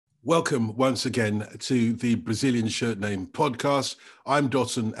Welcome once again to the Brazilian Shirt Name podcast. I'm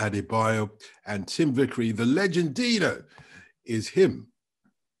Dotun and Tim Vickery, the legend Dino, is him.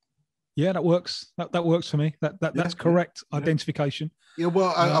 Yeah, that works. That works for me. That's correct identification. Yeah,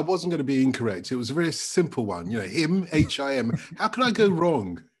 well, I wasn't going to be incorrect. It was a very simple one. Him, H-I-M. How can I go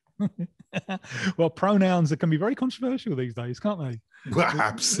wrong? Well, pronouns can be very controversial these days, can't they? Well,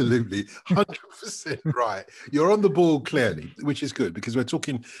 absolutely. 100% right. You're on the ball clearly, which is good because we're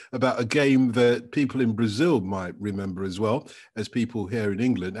talking about a game that people in Brazil might remember as well as people here in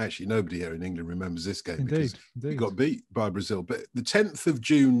England. Actually, nobody here in England remembers this game because we got beat by Brazil. But the 10th of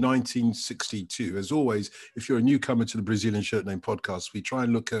June, 1962, as always, if you're a newcomer to the Brazilian Shirt Name podcast, we try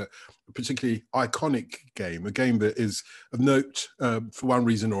and look at a particularly iconic game, a game that is of note for one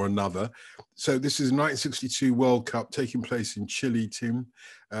reason or another. So this is a 1962 World Cup taking place in Chile, Tim,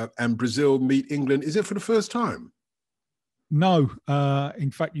 and Brazil meet England. Is it for the first time? No.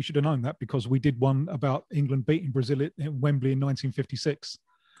 In fact, you should have known that because we did one about England beating Brazil at Wembley in 1956.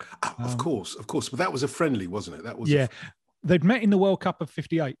 Of course. But that was a friendly, wasn't it? That was They'd met in the World Cup of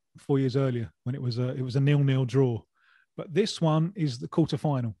 58, 4 years earlier, when it was a 0-0 draw. But this one is the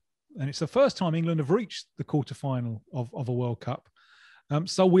quarter-final. And it's the first time England have reached the quarter-final of a World Cup.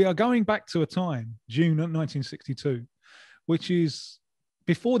 So we are going back to a time, June 1962, which is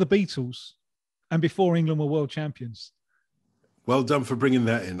before the Beatles and before England were world champions. Well done for bringing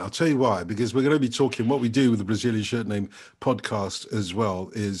that in. I'll tell you why, because we're going to be talking, what we do with the Brazilian Shirt Name podcast as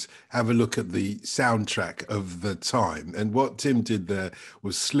well is have a look at the soundtrack of the time. And what Tim did there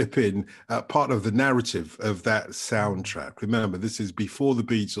was slip in part of the narrative of that soundtrack. Remember, this is before the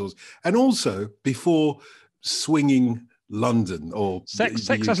Beatles and also before swinging London or sex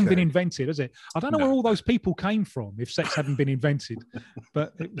hasn't been invented, has it? I don't know where all those people came from if sex hadn't been invented,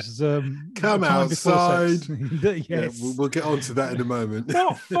 but it was come outside. Yes. Yeah, we'll get on to that in a moment.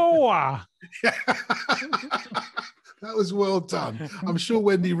 What for? That was well done. I'm sure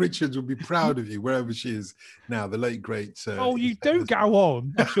Wendy Richards will be proud of you wherever she is now, the late great you do go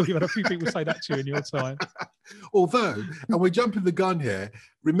on. I'm sure you had a few people say that to you in your time. Although, and we're jumping the gun here,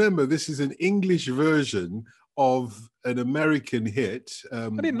 remember this is an English version of an American hit. I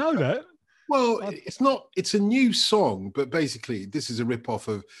didn't know that. Well, it's a new song, but basically this is a rip-off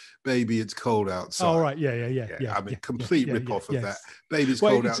of Baby It's Cold Outside. Oh, right. Yeah. I mean, complete rip-off of that. Baby It's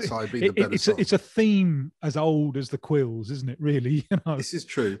Cold Outside being the better song. It's a theme as old as the Quills, isn't it, really? This is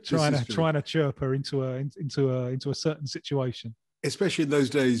true. Trying to chirp her into a certain situation. Especially in those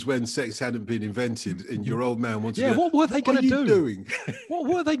days when sex hadn't been invented and your old man wanted to... what were they going to do? Doing? What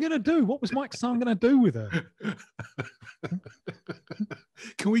were they going to do? What was Mike's son going to do with her?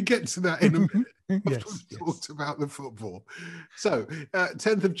 Can we get to that in a minute? Yes. Talked about the football. So,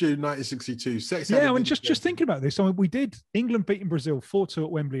 10th of June, 1962. Sex and just thinking about this, I mean, we did England beating Brazil 4-2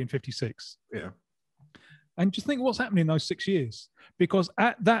 at Wembley in 56. Yeah. And just think what's happened in those 6 years. Because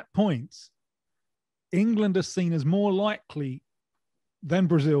at that point, England is seen as more likely than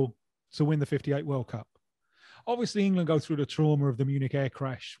Brazil to win the 58 World Cup. Obviously, England go through the trauma of the Munich air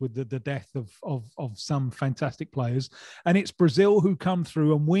crash with the death of some fantastic players. And it's Brazil who come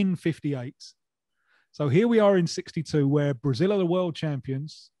through and win 58. So here we are in 62, where Brazil are the world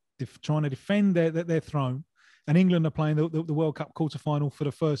champions, trying to defend their throne. And England are playing the World Cup quarter-final for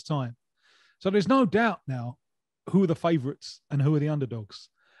the first time. So there's no doubt now who are the favourites and who are the underdogs.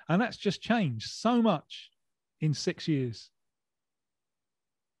 And that's just changed so much in 6 years.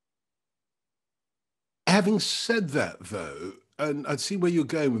 Having said that, though, and I see where you're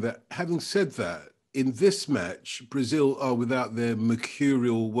going with that, having said that, in this match, Brazil are without their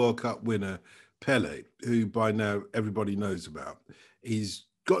mercurial World Cup winner, Pelé, who by now everybody knows about. He's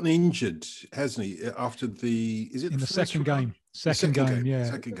gotten injured, hasn't he, after the second game. Second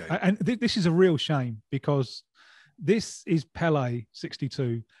game. And this is a real shame because this is Pelé,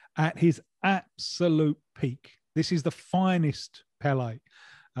 62, at his absolute peak. This is the finest Pelé.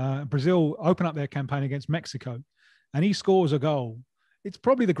 Brazil open up their campaign against Mexico and he scores a goal. It's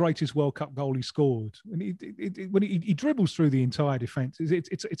probably the greatest World Cup goal he scored. And when he dribbles through the entire defence,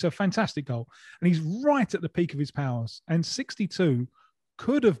 it's a fantastic goal. And he's right at the peak of his powers. And 62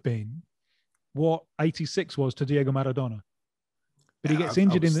 could have been what 86 was to Diego Maradona. But he gets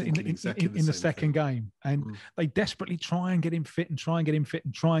injured in the second game. And they desperately try and get him fit.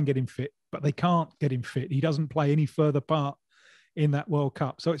 But they can't get him fit. He doesn't play any further part in that World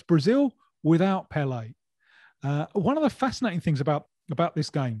Cup. So it's Brazil without Pelé. One of the fascinating things about this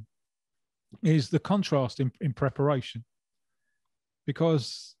game is the contrast in preparation,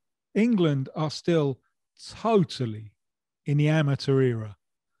 because England are still totally in the amateur era.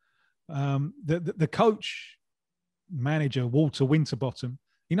 The coach manager, Walter Winterbottom,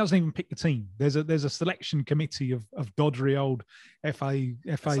 He doesn't even pick the team. There's a selection committee of doddery old FA.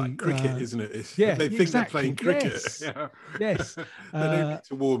 It's like cricket, isn't it? They think they're playing cricket. Yes. Yeah. Yes. They don't need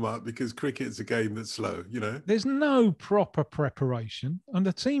to warm up because cricket's a game that's slow, you know. There's no proper preparation. And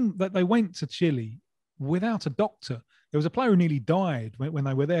the team that they went to Chile without a doctor. There was a player who nearly died when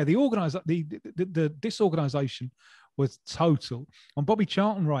they were there. The disorganisation was total. And Bobby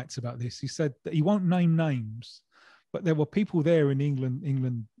Charlton writes about this. He said that he won't name names, but there were people there in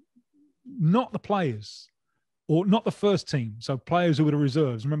England, not the players or not the first team. So players who were the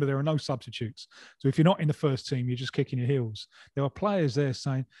reserves. Remember, there are no substitutes. So if you're not in the first team, you're just kicking your heels. There were players there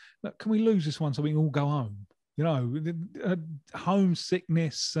saying, look, can we lose this one so we can all go home? You know,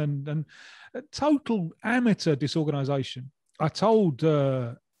 homesickness and total amateur disorganisation. I told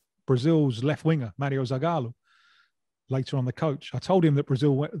Brazil's left winger, Mario Zagallo, later on the coach, I told him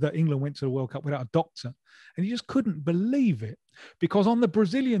that England went to the World Cup without a doctor. And he just couldn't believe it. Because on the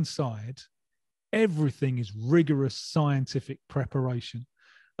Brazilian side, everything is rigorous scientific preparation.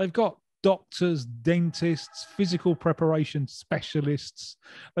 They've got doctors, dentists, physical preparation specialists.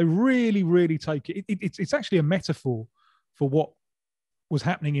 They really, really take it. It's actually a metaphor for what was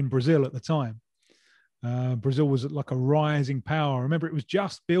happening in Brazil at the time. Brazil was like a rising power. Remember, it was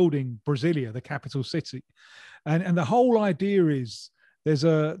just building Brasilia, the capital city. And the whole idea is there's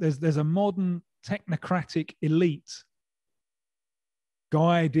a modern technocratic elite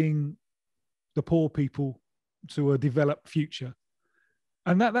guiding the poor people to a developed future.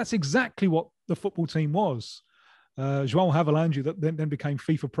 And that's exactly what the football team was. João Havelange, that then became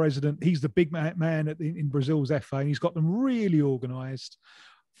FIFA president. He's the big man in Brazil's FA, and he's got them really organised,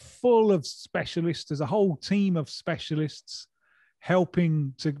 full of specialists. There's a whole team of specialists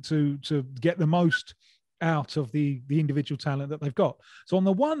helping to get the most out of the individual talent that they've got. So on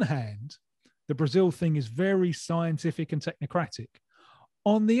the one hand, the Brazil thing is very scientific and technocratic.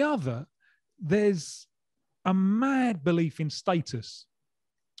 On the other, there's a mad belief in status.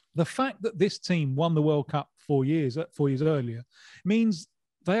 The fact that this team won the World Cup 4 years earlier means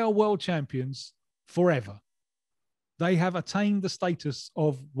they are world champions forever. They have attained the status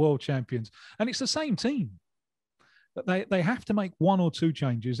of world champions. And it's the same team. They have to make one or two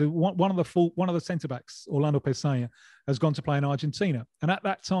changes. One of the centre-backs, Orlando Pessanha, has gone to play in Argentina. And at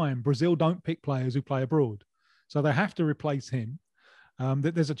that time, Brazil don't pick players who play abroad. So they have to replace him.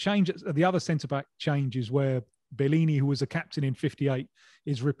 There's a change. The other centre-back changes where Bellini, who was a captain in '58,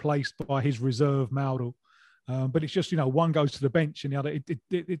 is replaced by his reserve Mauro. But it's just, one goes to the bench and the other.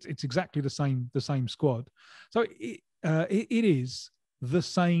 It's exactly the same squad. So it is the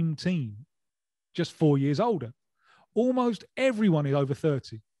same team, just 4 years older. Almost everyone is over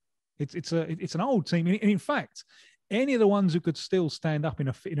 30. It's an old team. And in fact, any of the ones who could still stand up in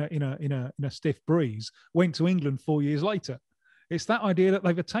a stiff breeze went to England 4 years later. It's that idea that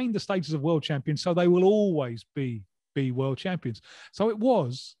they've attained the status of world champions, so they will always be world champions. So it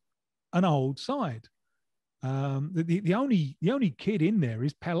was an old side. The only kid in there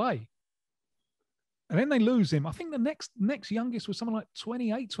is Pelé. And then they lose him. I think the next youngest was someone like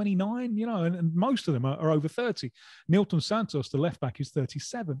 28, 29, and most of them are over 30. Nilton Santos, the left back, is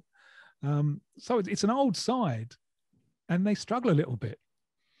 37. So it's an old side, and they struggle a little bit.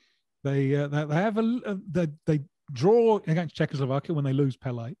 They draw against Czechoslovakia when they lose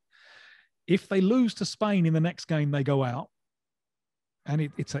Pelé. If they lose to Spain in the next game, they go out. And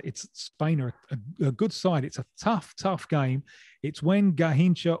it's Spain are a good side. It's a tough game. It's when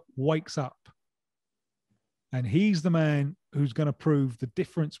Garrincha wakes up. And he's the man who's going to prove the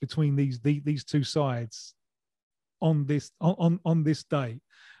difference between these two sides on this day.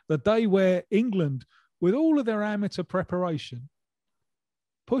 The day where England, with all of their amateur preparation,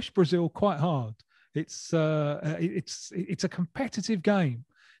 pushed Brazil quite hard. It's a competitive game.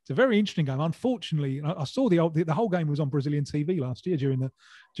 It's a very interesting game. Unfortunately, I saw the whole game was on Brazilian TV last year during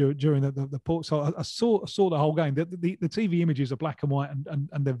the port. So I saw the whole game. The TV images are black and white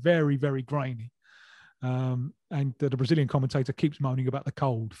and they're very, very grainy. And the Brazilian commentator keeps moaning about the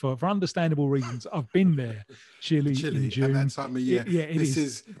cold for understandable reasons. I've been there, Chile in June. At that time of year.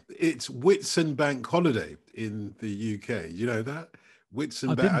 It's Whitsun Bank holiday in the UK. You know that?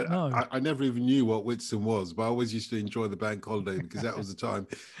 Whitsun Bank. I never even knew what Whitsun was, but I always used to enjoy the bank holiday because that was the time.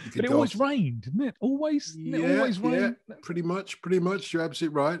 But it always rained, didn't it? Always rained. Yeah, pretty much. You're absolutely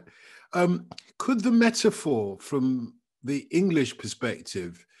right. Could the metaphor from the English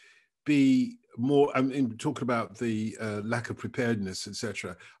perspective be more? I mean, talking about the lack of preparedness,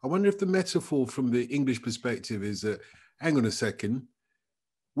 etc. I wonder if the metaphor from the English perspective is that, hang on a second,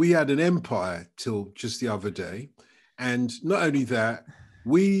 we had an empire till just the other day. And not only that,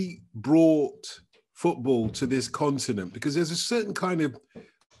 we brought football to this continent because there's a certain kind of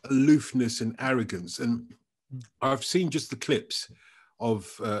aloofness and arrogance. And I've seen just the clips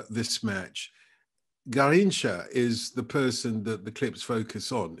of this match. Garrincha is the person that the clips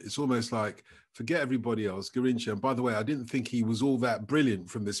focus on. It's almost like, forget everybody else, Garrincha. And by the way, I didn't think he was all that brilliant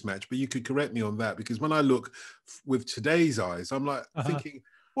from this match, but you could correct me on that, because when I look with today's eyes, I'm like thinking,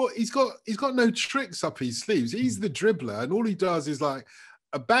 well, he's got no tricks up his sleeves. He's the dribbler, and all he does is like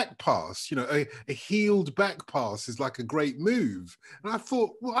a back pass, you know, a heeled back pass is like a great move. And I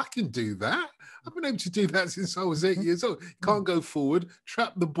thought, well, I can do that. I've been able to do that since I was 8 years old. You can't go forward,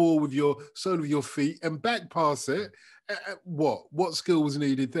 trap the ball with your sole of your feet and back pass it. What skill was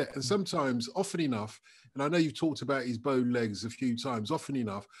needed there? And sometimes, often enough, and I know you've talked about his bow legs a few times, often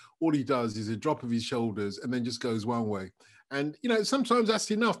enough, all he does is a drop of his shoulders and then just goes one way. And, you know, sometimes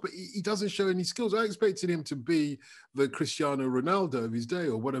that's enough, but he doesn't show any skills. I expected him to be the Cristiano Ronaldo of his day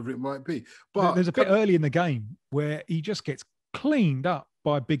or whatever it might be. But there's a bit early in the game where he just gets cleaned up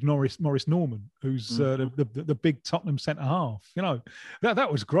by big Maurice Norman, who's the big Tottenham centre half. You know, that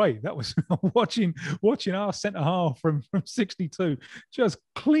was great. That was watching our centre half from 62 just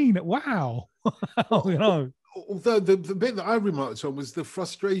clean it. Wow. You know. Although the bit that I remarked on was the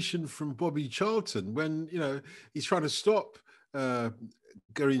frustration from Bobby Charlton when, you know, he's trying to stop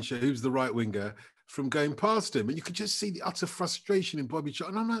Garrincha, who's the right winger, from going past him. And you could just see the utter frustration in Bobby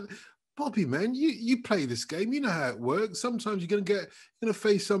Charlton. And I'm like, Bobby, man, you play this game. You know how it works. Sometimes you're going to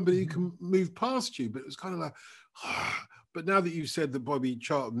face somebody who can move past you. But it was kind of like, but now that you've said that Bobby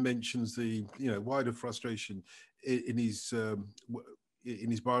Charlton mentions the, you know, wider frustration in his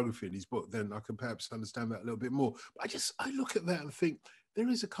biography, in his book, then I can perhaps understand that a little bit more. But I look at that and think there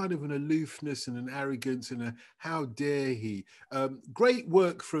is a kind of an aloofness and an arrogance and a how dare he. Great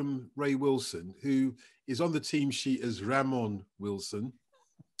work from Ray Wilson, who is on the team sheet as Ramon Wilson.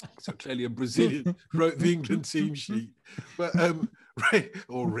 So clearly a Brazilian wrote the England team sheet. But Ray,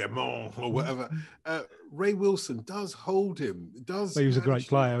 or Ramon or whatever, Ray Wilson does hold him. He was a great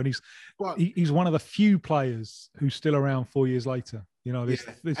player, and he's one of the few players who's still around 4 years later. You know, there's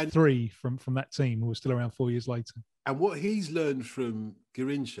three from that team who are still around 4 years later. And what he's learned from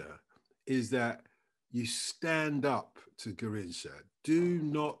Garrincha is that you stand up to Garrincha. Do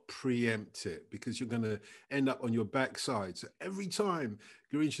not preempt it, because you're going to end up on your backside. So every time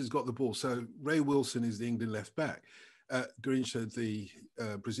Garrincha's got the ball, so Ray Wilson is the England left back, Garrincha, the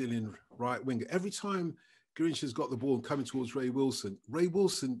Brazilian right winger. Every time Garrincha's got the ball and coming towards Ray Wilson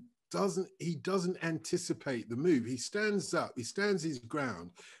doesn't anticipate the move. He stands up, he stands his ground.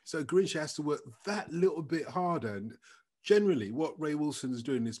 So Garrincha has to work that little bit harder. And generally what Ray Wilson is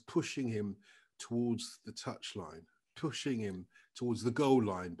doing is pushing him towards the touchline, pushing him towards the goal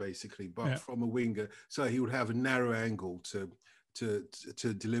line, basically, but from a winger. So he would have a narrow angle to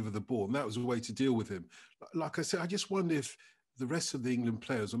deliver the ball. And that was a way to deal with him. Like I said, I just wonder if the rest of the England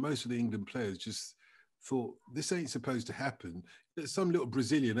players, or most of the England players, just thought, this ain't supposed to happen. Some little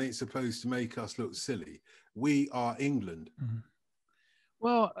Brazilian ain't supposed to make us look silly. We are England. Mm-hmm.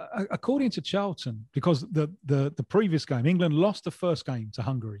 Well, according to Charlton, because the previous game, England lost the first game to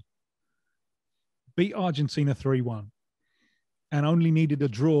Hungary, beat Argentina 3-1, and only needed a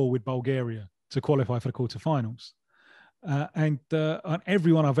draw with Bulgaria to qualify for the quarterfinals. And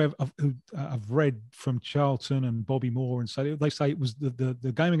everyone I've read from Charlton and Bobby Moore, and so they say it was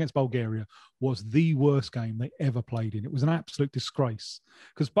the game against Bulgaria was the worst game they ever played in. It was an absolute disgrace,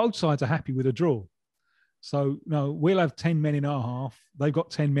 because both sides are happy with a draw. So no, we'll have 10 men in our half. They've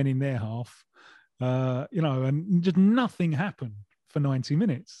got 10 men in their half. You know, and just nothing happened for 90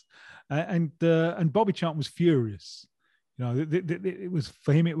 minutes. And Bobby Charlton was furious. You know, it was,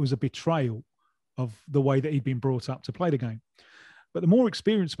 for him, it was a betrayal of the way that he'd been brought up to play the game. But the more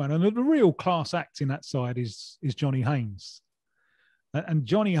experienced man, and the real class act in that side is Johnny Haynes. And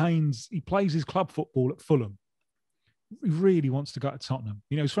Johnny Haynes, he plays his club football at Fulham. He really wants to go to Tottenham.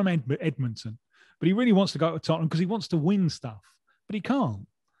 You know, he's from Edmonton, but he really wants to go to Tottenham because he wants to win stuff, but he can't.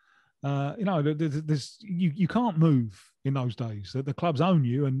 You know, you can't move in those days. The clubs own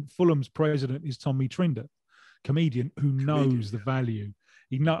you, and Fulham's president is Tommy Trinder, comedian who knows the value.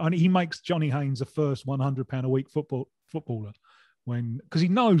 And he makes Johnny Haynes the first £100 a week footballer, because he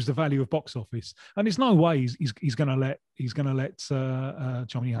knows the value of box office, and there's no way he's going to let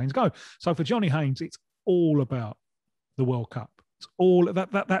Johnny Haynes go. So for Johnny Haynes, it's all about the World Cup. It's all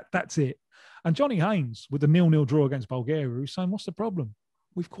that's it. And Johnny Haynes, with the 0-0 draw against Bulgaria, he's saying, "What's the problem?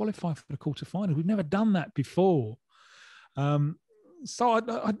 We've qualified for the quarterfinals. We've never done that before." So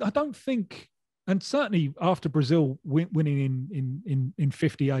I don't think. And certainly after Brazil winning in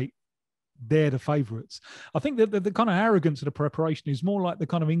 58, they're the favourites. I think that the kind of arrogance of the preparation is more like the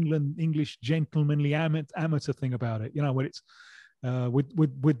kind of English gentlemanly amateur thing about it. You know, when it's,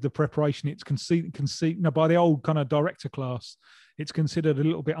 with the preparation. It's by the old kind of director class, it's considered a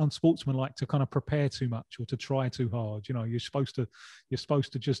little bit unsportsmanlike to kind of prepare too much or to try too hard. You're supposed to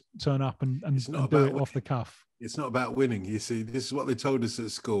just turn up and do it off the cuff. It's not about winning. You see, this is what they told us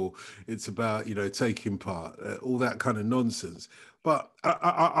at school. It's about, taking part, all that kind of nonsense. But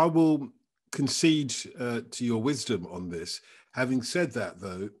I will concede to your wisdom on this. Having said that,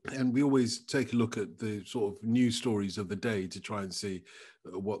 though, and we always take a look at the sort of news stories of the day to try and see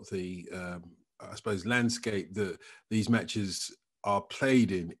what the, I suppose, landscape that these matches are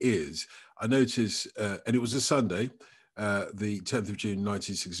played in is. I noticed, and it was a Sunday, the 10th of June,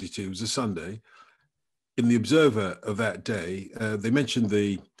 1962, it was a Sunday. In the Observer of that day, they mentioned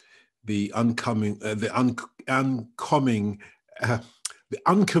the oncoming,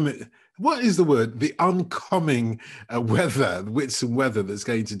 what is the word? The oncoming weather, the Whitsun weather that's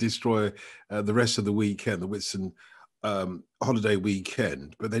going to destroy the rest of the weekend, the Whitsun holiday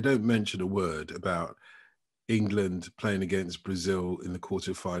weekend. But they don't mention a word about England playing against Brazil in the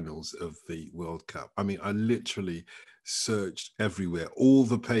quarterfinals of the World Cup. I mean, I literally searched everywhere, all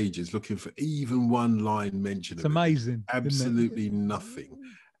the pages, looking for even one line mention of it. It's amazing. Absolutely nothing.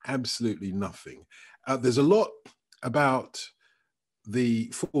 Absolutely nothing. There's a lot about the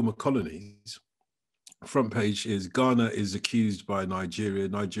former colonies. Front page is Ghana is accused by Nigeria.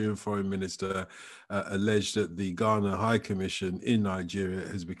 Nigerian foreign minister alleged that the Ghana High Commission in Nigeria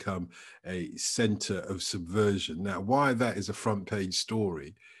has become a center of subversion. Now, why that is a front page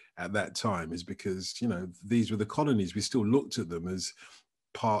story at that time is because, these were the colonies. We still looked at them as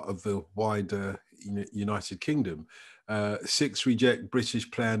part of the wider United Kingdom. 6 reject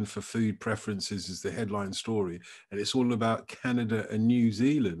British plan for food preferences is the headline story, and it's all about Canada and New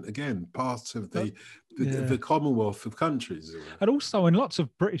Zealand, again parts of the Commonwealth of countries. And also, in lots of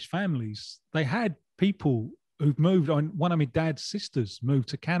British families, they had people who've moved on. One of my dad's sisters moved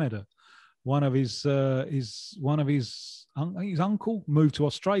to Canada. One of his uncle moved to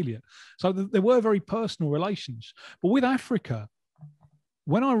Australia. So there were very personal relations. But with Africa,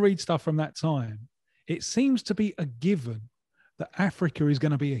 when I read stuff from that time, it seems to be a given that Africa is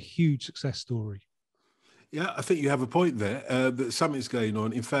going to be a huge success story. Yeah, I think you have a point there, that something's going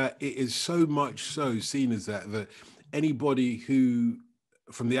on. In fact, it is so much so seen as that anybody who,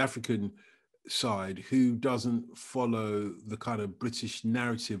 from the African side, who doesn't follow the kind of British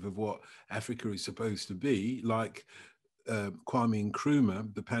narrative of what Africa is supposed to be, like Kwame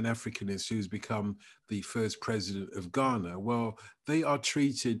Nkrumah, the Pan-Africanist who's become the first president of Ghana, well, they are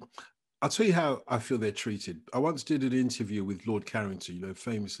treated... I'll tell you how I feel they're treated. I once did an interview with Lord Garrincha,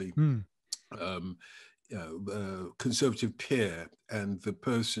 famously conservative peer and the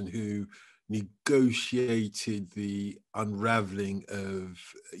person who negotiated the unraveling of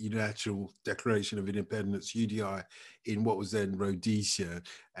Unilateral Declaration of Independence, UDI, in what was then Rhodesia,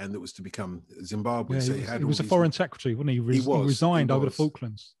 and that was to become Zimbabwe. Yeah, so he was a foreign secretary, wasn't he? He resigned over the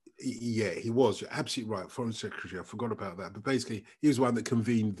Falklands. Yeah, he was. You're absolutely right. Foreign Secretary. I forgot about that. But basically, he was one that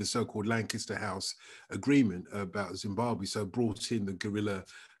convened the so-called Lancaster House Agreement about Zimbabwe. So brought in the guerrilla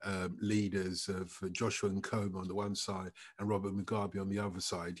leaders of Joshua Nkomo on the one side and Robert Mugabe on the other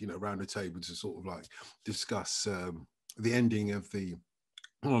side, around the table to sort of like discuss the ending of the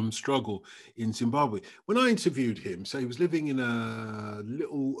struggle in Zimbabwe. When I interviewed him, so he was living in a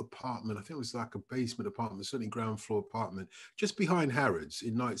little apartment, I think it was like a basement apartment, certainly ground floor apartment, just behind Harrods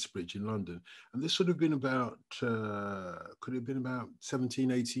in Knightsbridge in London. And this would have been about, could have been about 17,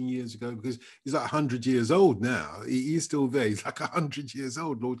 18 years ago, because he's like 100 years old now. He's still there. He's like 100 years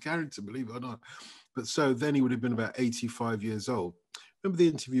old, Lord Garrincha, believe it or not. But so then he would have been about 85 years old. Remember the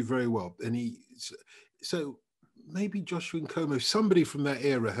interview very well. And so maybe Joshua Nkomo, somebody from that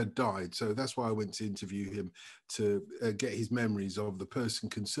era had died. So that's why I went to interview him to get his memories of the person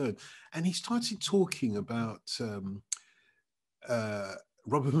concerned. And he started talking about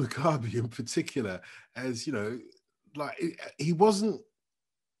Robert Mugabe in particular, as, like he wasn't,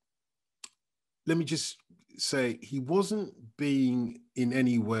 let me just say, he wasn't being in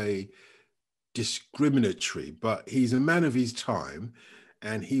any way discriminatory, but he's a man of his time.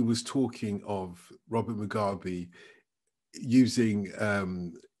 And he was talking of Robert Mugabe using,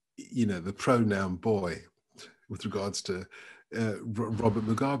 the pronoun boy with regards to Robert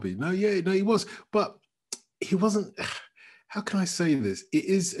Mugabe. No, he was, but he wasn't. How can I say this? It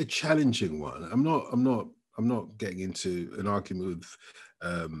is a challenging one. I'm not getting into an argument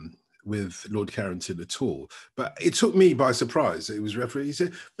with Lord Carrington at all, but it took me by surprise. It was referee. He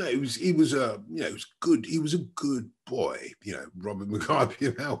said, no, it was good. He was a good boy, Robert Mugabe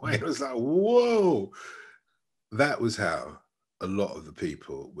in that way. I was like, whoa, that was how a lot of the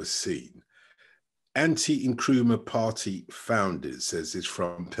people were seen. Anti-Nkrumah party founded, says this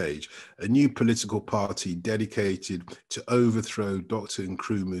front page. A new political party dedicated to overthrow Dr.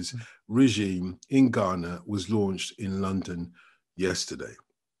 Nkrumah's regime in Ghana was launched in London yesterday.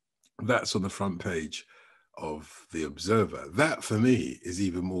 That's on the front page of The Observer. That, for me, is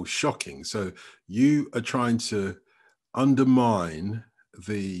even more shocking. So you are trying to undermine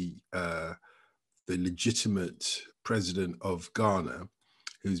the legitimate president of Ghana,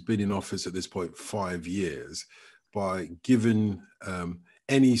 who's been in office at this point 5 years, by giving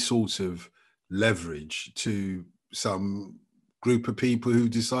any sort of leverage to some group of people who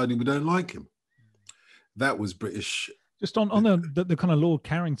decided we don't like him. That was British. Just on the kind of Lord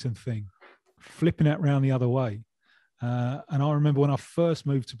Carrington thing, flipping it around the other way. And I remember when I first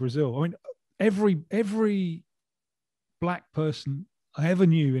moved to Brazil, I mean, every black person I ever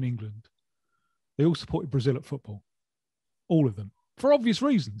knew in England, they all supported Brazil at football. All of them. For obvious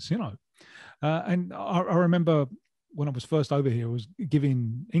reasons, you know. And I remember when I was first over here, I was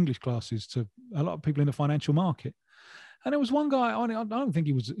giving English classes to a lot of people in the financial market. And there was one guy, I don't think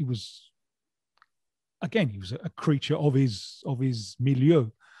he was again, he was a creature of his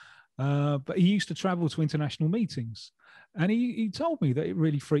milieu. But he used to travel to international meetings. And he told me that it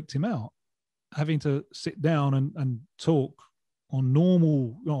really freaked him out, having to sit down and talk on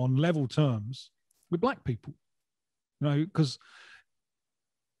level terms with black people. You know, because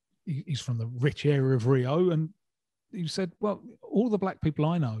he's from the rich area of Rio, and he said, well, all the black people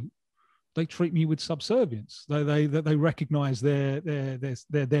I know, they treat me with subservience. They recognize their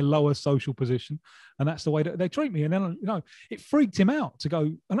lower social position, and that's the way that they treat me. And then, you know, it freaked him out to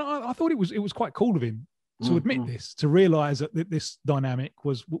go. And I thought it was quite cool of him to admit this, to realize that this dynamic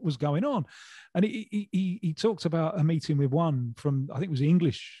was going on. And he talked about a meeting with one from, I think it was the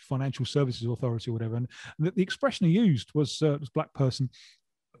English Financial Services Authority or whatever. And the expression he used was black person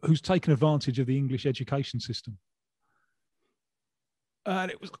who's taken advantage of the English education system.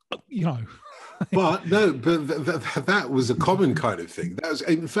 And it was, you know. But that was a common kind of thing. That was,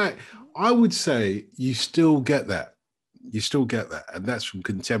 in fact, I would say you still get that. And that's from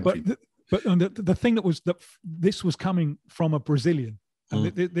contemporary. But the thing that this was coming from a Brazilian.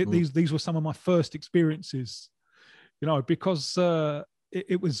 And these were some of my first experiences, you know, because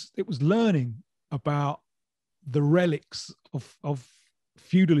it was learning about the relics of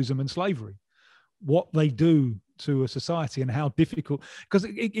feudalism and slavery, what they do to a society and how difficult, because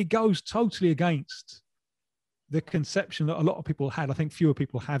it goes totally against the conception that a lot of people had. I think fewer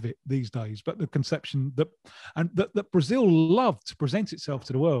people have it these days, but the conception that Brazil loved to present itself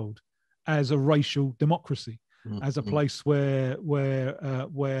to the world as a racial democracy, as a place where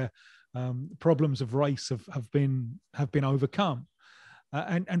problems of race have been overcome,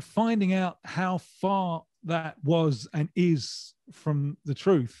 and finding out how that was and is from the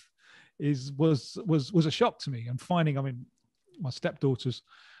truth was a shock to me. And finding, I mean, my stepdaughters,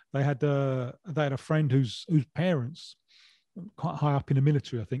 they had a friend whose parents, quite high up in the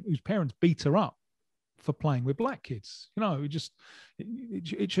military, I think, whose parents beat her up for playing with black kids. You know,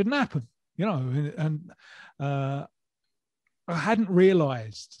 it shouldn't happen. You know, and I hadn't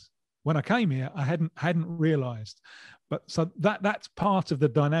realised when I came here. I hadn't realised, but so that's part of the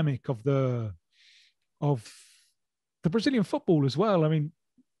dynamic of the Brazilian football as well. I mean,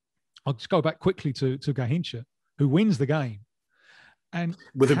 I'll just go back quickly to Garrincha, who wins the game, and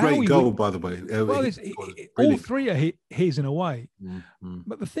with a great goal, by the way. Well, all three are his in a way.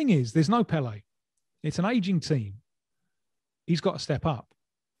 But the thing is, there's no Pele. It's an aging team. He's got to step up.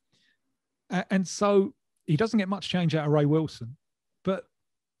 And so he doesn't get much change out of Ray Wilson. But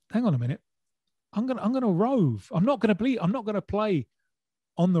hang on a minute, I'm gonna rove. I'm not gonna play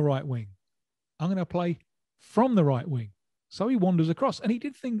on the right wing. I'm gonna play from the right wing. So he wanders across, and he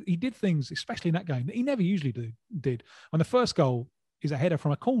did things, especially in that game, that he never usually did. And the first goal is a header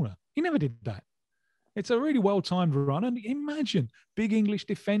from a corner. He never did that. It's a really well-timed run. And imagine big English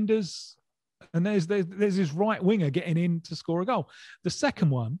defenders, and there's this right winger getting in to score a goal. The second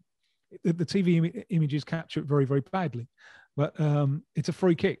one, the TV images capture it very, very badly, but it's a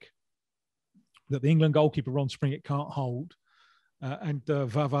free kick that the England goalkeeper Ron Springett can't hold, and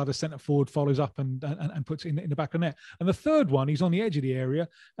Vava, the centre forward, follows up and puts it in the back of the net. And the third one, he's on the edge of the area,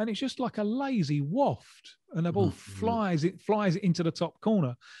 and it's just like a lazy waft, and the ball flies into the top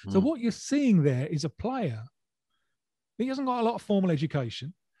corner. So what you're seeing there is a player. He hasn't got a lot of formal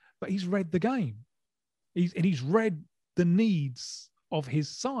education, but he's read the game. He's read the needs of his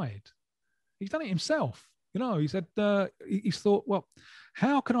side. He's done it himself. You know, he said he's thought, well,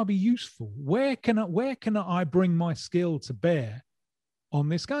 how can I be useful? Where can I bring my skill to bear on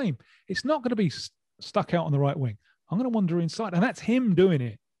this game? It's not going to be stuck out on the right wing. I'm going to wander inside, and that's him doing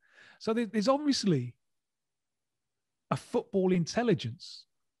it. So there's obviously a football intelligence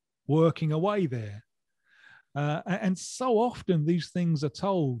working away there. And so often these things are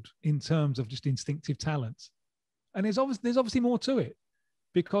told in terms of just instinctive talent. And there's obviously more to it,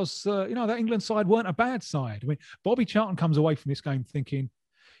 because, that England side weren't a bad side. I mean, Bobby Charlton comes away from this game thinking,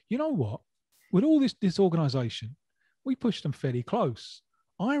 you know what, with all this disorganisation, we pushed them fairly close.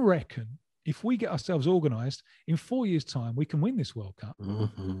 I reckon if we get ourselves organised, in 4 years' time, we can win this World Cup.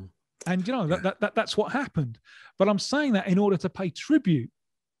 Mm-hmm. And, that's what happened. But I'm saying that in order to pay tribute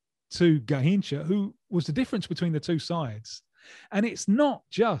to Garrincha, who was the difference between the two sides. And it's not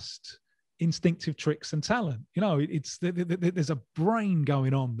just instinctive tricks and talent. There's a brain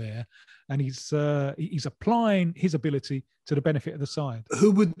going on there, and he's applying his ability to the benefit of the side. Who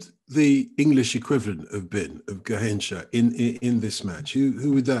would the English equivalent have been of Garrincha in this match?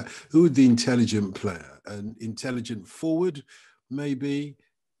 Who would the intelligent player, an intelligent forward, maybe,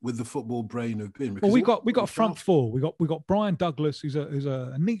 with the football brain have been? Well, we got a front four. We got Brian Douglas, who's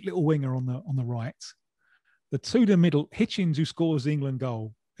a neat little winger on the right. The two in the middle, Hitchens, who scores the England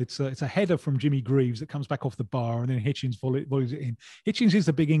goal. It's a header from Jimmy Greaves that comes back off the bar, and then Hitchens volleys it in. Hitchens is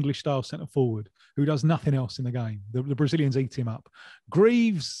the big English style centre forward who does nothing else in the game. The Brazilians eat him up.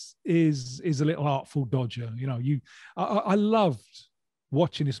 Greaves is a little artful dodger. I loved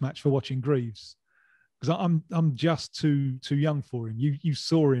watching this match for watching Greaves, because I'm just too young for him. You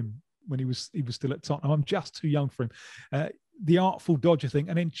saw him when he was still at Tottenham. I'm just too young for him. The artful dodger thing,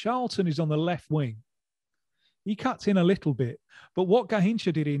 and then Charlton is on the left wing. He cuts in a little bit, but what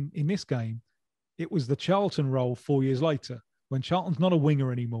Garrincha did in this game, it was the Charlton role 4 years later, when Charlton's not a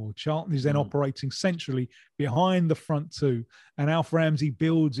winger anymore. Charlton is then operating centrally behind the front two, and Alf Ramsey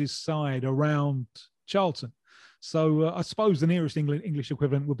builds his side around Charlton. So I suppose the nearest English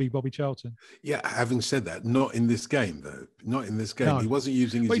equivalent would be Bobby Charlton. Yeah, having said that, not in this game, though. Not in this game. No. He wasn't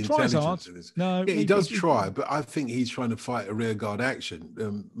using his intelligence. In this. No, yeah, he does try, but I think he's trying to fight a rearguard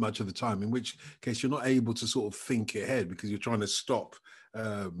action much of the time, in which case you're not able to sort of think ahead because you're trying to stop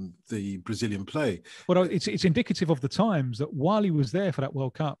the Brazilian play. Well, it's indicative of the times that while he was there for that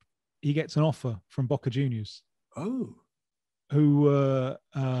World Cup, he gets an offer from Boca Juniors. Oh. Who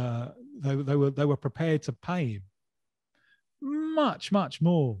they were prepared to pay him much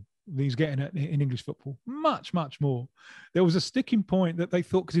more than he's getting in English football. Much more. There was a sticking point that they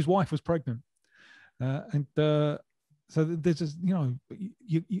thought, because his wife was pregnant, so there's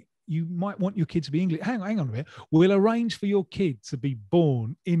you might want your kid to be English. Hang on a minute. We'll arrange for your kid to be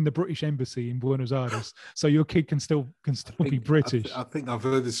born in the British Embassy in Buenos Aires, so your kid can still be British. I think I've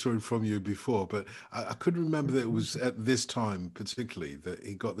heard this story from you before, but I couldn't remember that it was at this time particularly that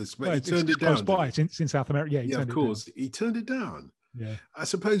he got this. But he turned it down. It's in South America. Yeah, of course. He turned it down. Yeah. I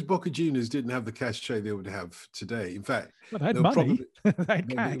suppose Boca Juniors didn't have the cachet they would have today. In fact, they had money. They had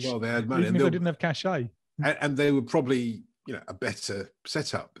cash. Well, they had money. Even if they didn't have cachet. And they were probably, a better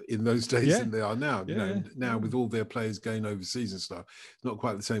setup in those days than they are now. Now with all their players going overseas and stuff, it's not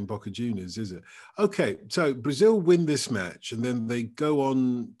quite the same Boca Juniors, is it? Okay, so Brazil win this match, and then they go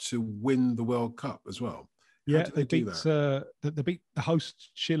on to win the World Cup as well. Yeah, they beat the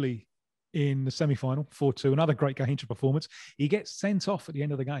host Chile in the semi-final 4-2. Another great Garrincha performance. He gets sent off at the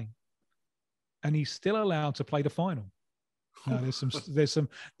end of the game, and he's still allowed to play the final. Now,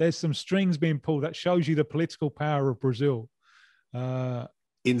 there's some strings being pulled that shows you the political power of Brazil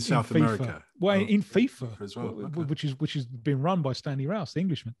in South America. Well, in FIFA as well, which has been run by Stanley Rouse, the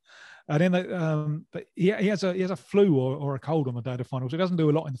Englishman. And then but he has a flu or a cold on the day of the final, so he doesn't do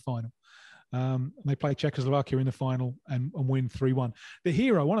a lot in the final. They play Czechoslovakia in the final and win 3-1.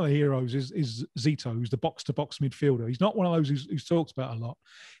 One of the heroes is Zito, who's the box-to-box midfielder. He's not one of those who talks about a lot.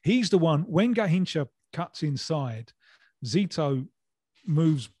 He's the one, when Garrincha cuts inside, Zito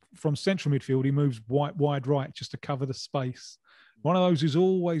moves from central midfield. He moves wide right just to cover the space. One of those who's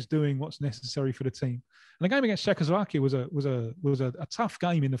always doing what's necessary for the team. And the game against Czechoslovakia was a tough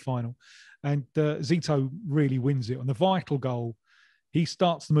game in the final, and Zito really wins it on the vital goal. He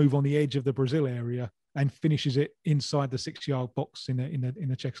starts to move on the edge of the Brazil area and finishes it inside the 6-yard box in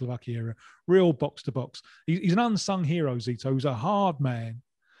the Czechoslovakia area. Real box to box. He's an unsung hero, Zito. He's a hard man.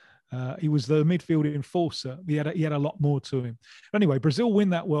 He was the midfield enforcer. He had a lot more to him. Anyway, Brazil win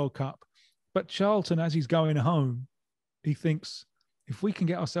that World Cup, but Charlton, as he's going home, he thinks, if we can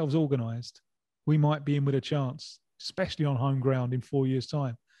get ourselves organised, we might be in with a chance, especially on home ground in 4 years'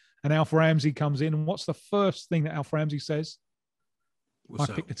 time. And Alf Ramsey comes in, and what's the first thing that Alf Ramsey says? I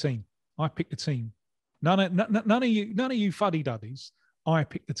pick the team. I pick the team. None of you fuddy-duddies. I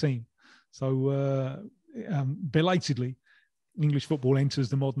pick the team. So belatedly, English football enters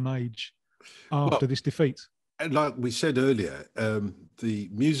the modern age after this defeat. and like we said earlier, the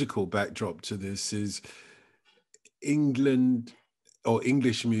musical backdrop to this is England or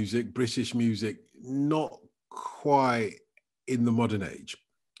English music, British music, not quite in the modern age.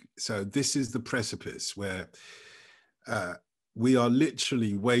 So this is the precipice where we are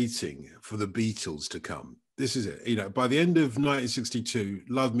literally waiting for the Beatles to come. This is it. You know, by the end of 1962,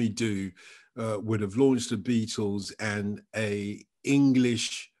 Love Me Do would have launched the Beatles and a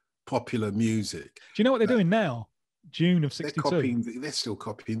English popular music. Do you know what they're doing now? June of 62. They're still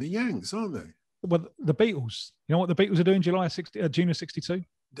copying the Yanks, aren't they? Well, the Beatles. You know what the Beatles are doing June of 62?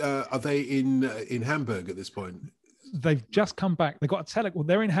 Are they in Hamburg at this point? They've just come back. They got a Well,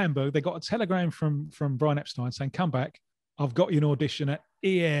 they're in Hamburg. They got a telegram from Brian Epstein saying, "Come back. I've got you an audition at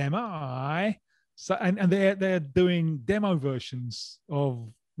EMI." So and they're doing demo versions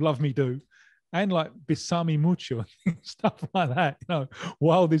of Love Me Do, and like Besame Mucho, stuff like that. You know,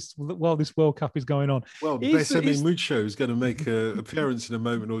 while this World Cup is going on. Well, Besame Mucho is going to make an appearance in a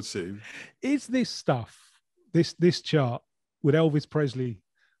moment or two. Is this stuff, this chart with Elvis Presley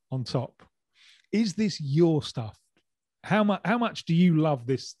on top? Is this your stuff? How much do you love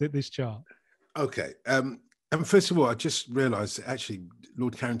this chart? Okay. And first of all, I just realised that actually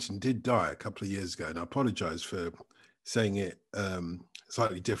Lord Carrington did die a couple of years ago, and I apologise for saying it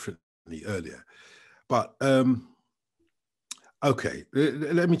slightly differently earlier. But okay,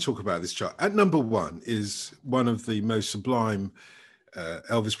 let me talk about this chart. At number one is one of the most sublime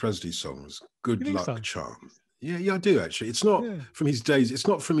Elvis Presley songs, "Good Luck Charm." Yeah, I do actually. It's not from his days. It's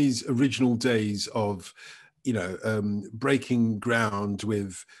not from his original days of, you know, breaking ground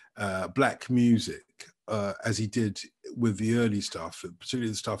with black music as he did with the early stuff, particularly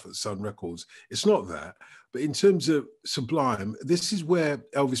the stuff at Sun Records. It's not that. But in terms of sublime, this is where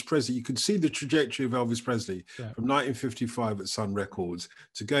Elvis Presley, you can see the trajectory of Elvis Presley from 1955 at Sun Records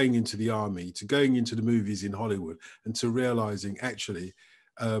to going into the army, to going into the movies in Hollywood, and to realizing actually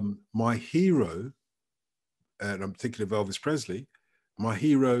my hero, and I'm thinking of Elvis Presley, my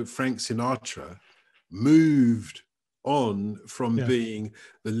hero, Frank Sinatra, moved on from being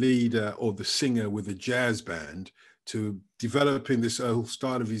the leader or the singer with a jazz band to developing this whole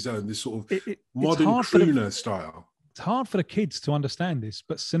style of his own, this sort of modern crooner style. It's hard for the kids to understand this,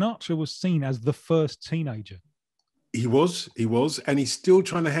 but Sinatra was seen as the first teenager. He was, and he's still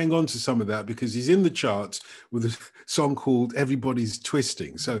trying to hang on to some of that because he's in the charts with a song called Everybody's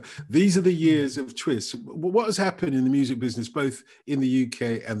Twisting. So these are the years of twists. What has happened in the music business, both in the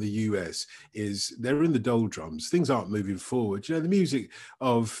UK and the US, is they're in the doldrums. Things aren't moving forward. You know, the music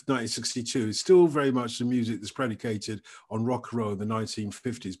of 1962 is still very much the music that's predicated on rock and roll in the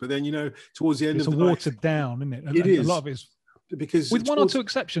 1950s. But then, you know, towards the end it's of the watered down, isn't it? It is. A lot of it's because with one or two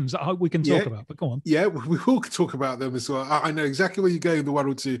exceptions that I hope we can talk about, but go on. Yeah, we will talk about them as well. I know exactly where you're going with the one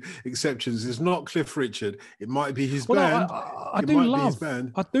or two exceptions. It's not Cliff Richard. It might be his band. I do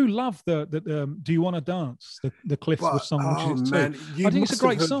love the Do You Want to Dance? The Cliff song. Man, I think it's a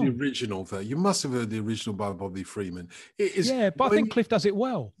great song. The original, though. You must have heard the original by Bobby Freeman. It is, but I think Cliff does it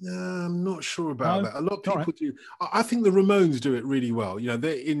well. I'm not sure about that. A lot of people do. I think the Ramones do it really well. You know,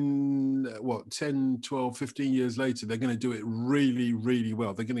 they're in, 10, 12, 15 years later, they're going to do it really, really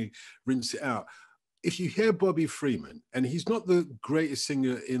well. They're going to rinse it out. If you hear Bobby Freeman, and he's not the greatest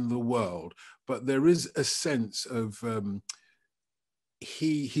singer in the world, but there is a sense of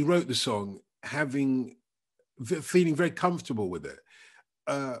he wrote the song feeling very comfortable with it.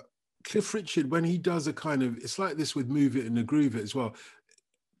 Cliff Richard, when he does a kind of, it's like this with Move It and a Groove It as well.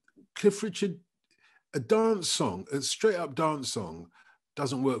 Cliff Richard, a dance song, a straight up dance song,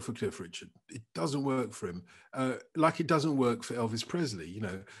 doesn't work for Cliff Richard. It doesn't work for him. Like it doesn't work for Elvis Presley. You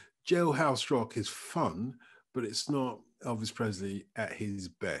know, Jailhouse Rock is fun, but it's not Elvis Presley at his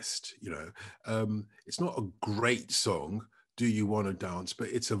best. You know, it's not a great song, Do You Want to Dance, but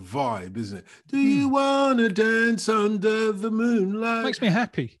it's a vibe, isn't it? Do you want to dance under the moonlight? Makes me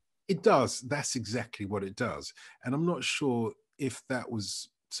happy. It does. That's exactly what it does. And I'm not sure if that was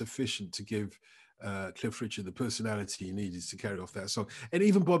sufficient to give Cliff Richard the personality he needed to carry off that song. And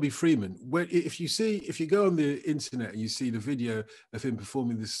even Bobby Freeman, if you go on the internet and you see the video of him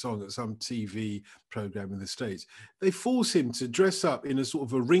performing this song at some TV program in the States, they force him to dress up in a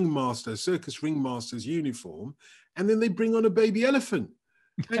sort of a circus ringmaster's uniform, and then they bring on a baby elephant.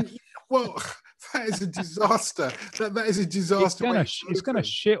 And well, that is a disaster. That is a disaster. It's going to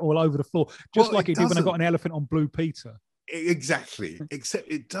shit all over the floor, just like it did when I got an elephant on Blue Peter. Exactly, except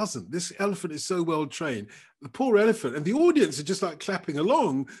it doesn't. This elephant is so well trained. The poor elephant and the audience are just like clapping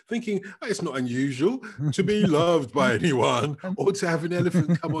along, thinking, oh, it's not unusual to be loved by anyone or to have an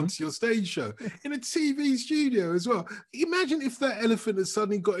elephant come onto your stage show in a TV studio as well. Imagine if that elephant had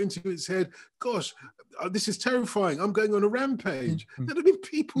suddenly got into its head, gosh, this is terrifying. I'm going on a rampage. There'd have been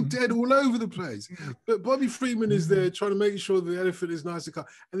people dead all over the place. But Bobby Freeman is there trying to make sure the elephant is nice and calm.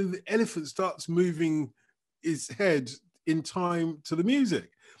 And then the elephant starts moving his head in time to the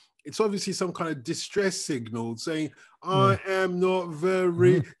music. It's obviously some kind of distress signal saying, I am not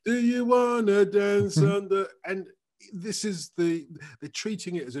very, do you want to dance under? And this is they're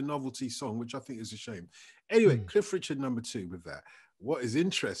treating it as a novelty song, which I think is a shame. Anyway, Cliff Richard number 2 with that. What is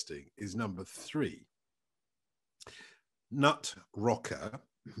interesting is number 3, Nut Rocker,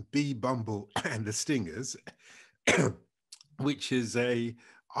 B Bumble and the Stingers, which is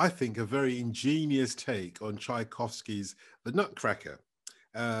I think a very ingenious take on Tchaikovsky's The Nutcracker,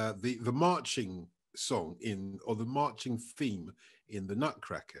 the marching song or the marching theme in The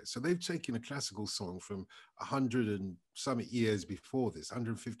Nutcracker. So they've taken a classical song from 100 and some years before this,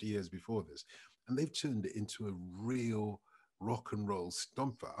 150 years before this, and they've turned it into a real rock and roll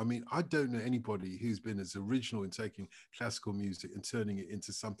stomper. I mean, I don't know anybody who's been as original in taking classical music and turning it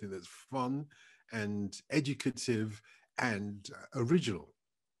into something that's fun and educative and original.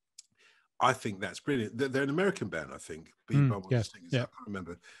 I think that's brilliant. They're an American band, I think. Yes, I can't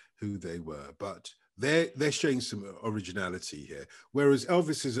remember who they were, but they're showing some originality here. Whereas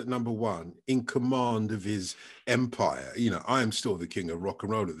Elvis is at number 1 in command of his empire. You know, I am still the king of rock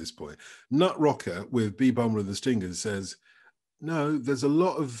and roll at this point. Nut Rocker with B Bumble and the Stingers says, no, there's a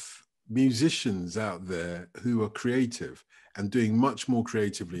lot of musicians out there who are creative and doing much more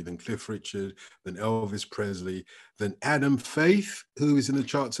creatively than Cliff Richard, than Elvis Presley, than Adam Faith, who is in the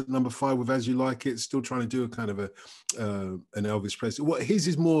charts at number 5 with As You Like It, still trying to do a kind of an Elvis Presley. What his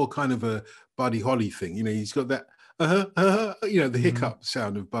is more kind of a Buddy Holly thing. You know, he's got that, the hiccup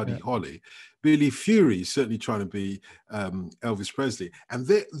sound of Buddy Holly. Billy Fury is certainly trying to be Elvis Presley. And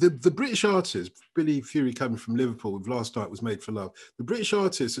the British artists, Billy Fury coming from Liverpool with Last Night Was Made for Love, the British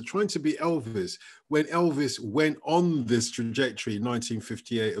artists are trying to be Elvis when Elvis went on this trajectory in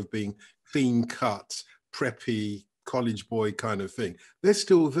 1958 of being clean cut, preppy, college boy kind of thing. They're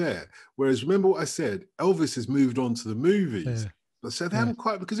still there. Whereas remember what I said, Elvis has moved on to the movies. So they haven't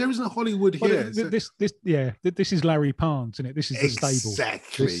quite, because there isn't a Hollywood here. This is Larry Parnes, isn't it? This is the stable.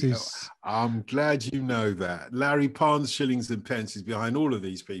 Exactly. I'm glad you know that. Larry Parnes, Shillings and Pence is behind all of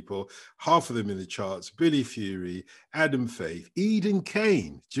these people. Half of them in the charts. Billy Fury, Adam Faith, Eden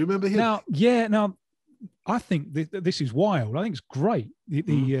Kane. Do you remember him? Now, I think this is wild. I think it's great. The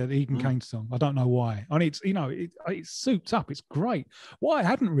Eden Kane song. I don't know why. I mean, it's souped up. It's great. What I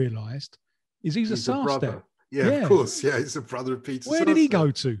hadn't realised is he's a Sarstedt. Yeah, of course. Yeah, it's a brother of Peter. Where did he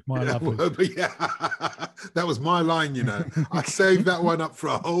go to, my lovely? That was my line, you know. I saved that one up for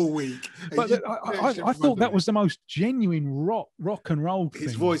a whole week. But I thought that was the most genuine rock and roll thing.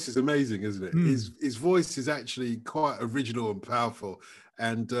 His voice is amazing, isn't it? His voice is actually quite original and powerful.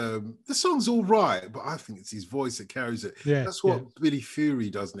 And the song's all right, but I think it's his voice that carries it. That's what Billy Fury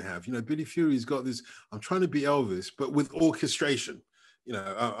doesn't have. You know, Billy Fury's got this, I'm trying to be Elvis, but with orchestration. You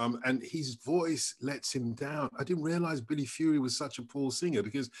know, and his voice lets him down. I didn't realize Billy Fury was such a poor singer,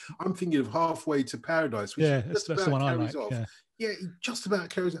 because I'm thinking of Halfway to Paradise, which that's the one I like. He just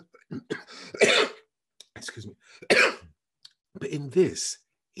about carries off. Excuse me. But in this,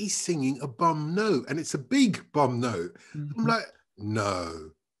 he's singing a bum note, and it's a big bum note. I'm like,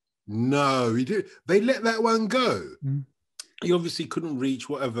 no, he did. They let that one go. He obviously couldn't reach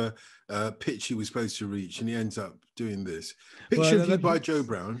whatever pitch he was supposed to reach, and he ends up doing this. Picture of You by Joe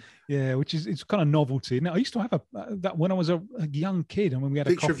Brown. Yeah, which is, it's kind of novelty. Now, I used to have that when I was a young kid, and when we had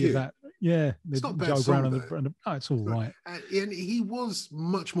a copy of that. Yeah, it's not bad Joe song, Brown no, it's all right. And he was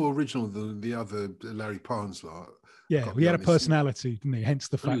much more original than the other Larry Parnes lot. Yeah, he had a personality, didn't he? Hence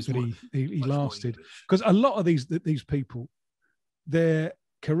the fact that he lasted. Because a lot of these people, their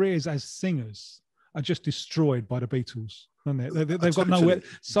careers as singers are just destroyed by the Beatles. They've got nowhere.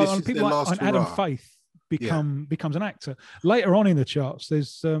 So people like Adam Faith becomes an actor. Later on in the charts,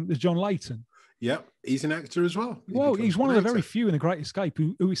 there's John Layton. Yeah, he's an actor as well. He's one of the very few in The Great Escape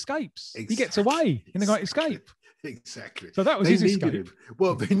who escapes. Exactly. He gets away in The Great Escape. Exactly. So that was his escape. Him.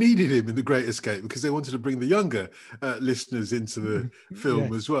 Well, they needed him in The Great Escape because they wanted to bring the younger listeners into the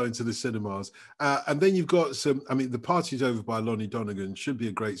film as well, into the cinemas. And then you've got The Party's Over by Lonnie Donegan should be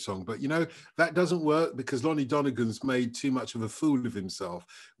a great song. But, that doesn't work because Lonnie Donegan's made too much of a fool of himself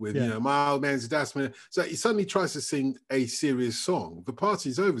with, my old man's dust man. So he suddenly tries to sing a serious song. The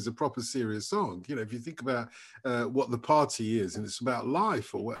Party's Over is a proper serious song. If you think about what the party is, and it's about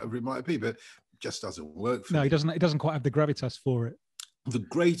life or whatever it might be, but just doesn't work for me. It doesn't quite have the gravitas for it. The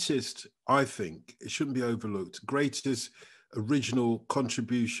greatest, I think, it shouldn't be overlooked, greatest original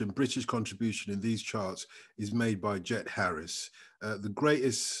contribution, British contribution in these charts is made by Jet Harris, the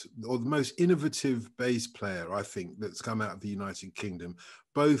greatest or the most innovative bass player, I think, that's come out of the United Kingdom,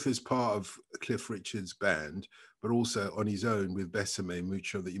 both as part of Cliff Richard's band, but also on his own with Besame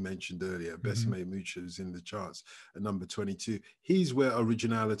Mucho that you mentioned earlier. Besame Mucho is in the charts at number 22. He's where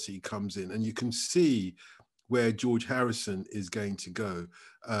originality comes in, and you can see where George Harrison is going to go.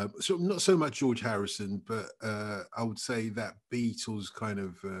 So not so much George Harrison, but I would say that Beatles kind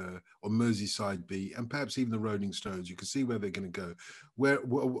of, or Merseyside beat, and perhaps even the Rolling Stones, you can see where they're going to go.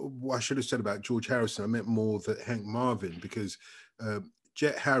 What I should have said about George Harrison, I meant more that Hank Marvin, because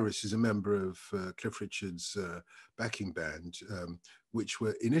Jet Harris is a member of Cliff Richard's backing band, which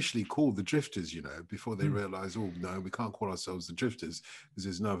were initially called the Drifters, before they realized, oh, no, we can't call ourselves the Drifters, because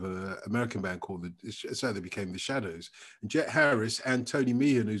there's another American band called so they became the Shadows. And Jet Harris and Tony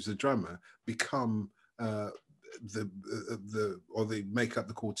Meehan, who's the drummer, become they make up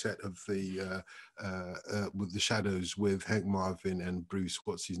the quartet of with the Shadows, with Hank Marvin and Bruce,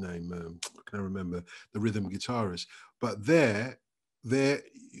 what's his name? Can I remember? The rhythm guitarist. But they're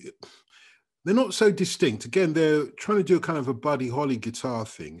not so distinct. Again, they're trying to do a kind of a Buddy Holly guitar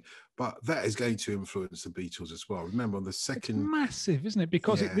thing, but that is going to influence the Beatles as well. Remember, on the second... It's massive, isn't it?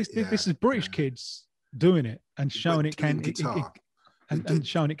 Because this is British kids doing it and showing it can... and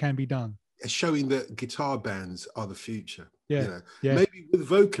showing it can be done. Showing that guitar bands are the future. Yeah. Maybe with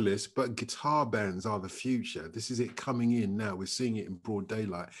vocalists, but guitar bands are the future. This is it coming in now. We're seeing it in broad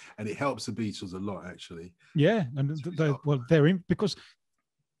daylight, and it helps the Beatles a lot, actually. Yeah, and they're in because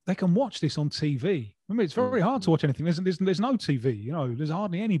they can watch this on TV. I mean, it's very hard to watch anything. There's no TV, there's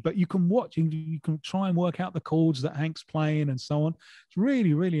hardly any, but you can watch, you can try and work out the chords that Hank's playing and so on. It's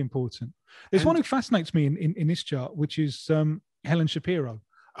really, really important. There's one who fascinates me in this chart, which is Helen Shapiro.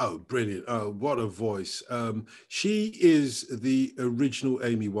 Oh, brilliant. Oh, what a voice. She is the original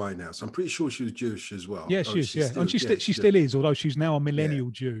Amy Winehouse. I'm pretty sure she was Jewish as well. Yeah, she is, yeah. And she still is, although she's now a millennial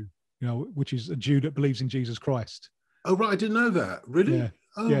Jew, which is a Jew that believes in Jesus Christ. Oh, right. I didn't know that. Really? Yeah.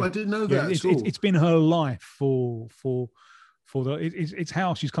 Oh, yeah. I didn't know that at all. It's been her life it's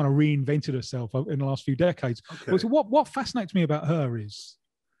how she's kind of reinvented herself in the last few decades. Okay. So what fascinates me about her is,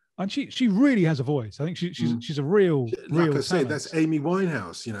 and she really has a voice. I think she's a real like I say, that's Amy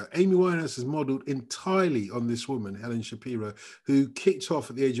Winehouse. Amy Winehouse is modelled entirely on this woman, Helen Shapiro, who kicked off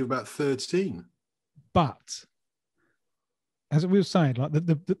at the age of about 13. But as we were saying, like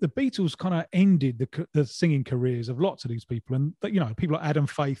the Beatles kind of ended the singing careers of lots of these people, and people like Adam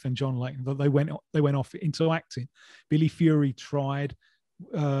Faith and John Layton, they went off into acting. Billy Fury tried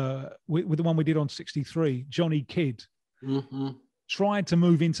with the one we did on 63. Johnny Kidd. Mm-hmm. Tried to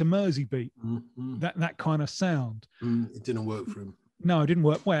move into Mersey beat, that kind of sound. It didn't work for him. No, it didn't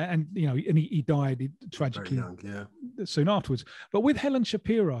work well, and he died tragically soon afterwards. But with Helen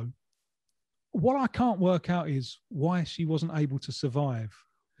Shapiro, what I can't work out is why she wasn't able to survive.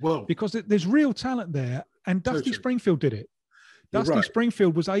 Well, because there's real talent there, and Dusty Springfield did it. Dusty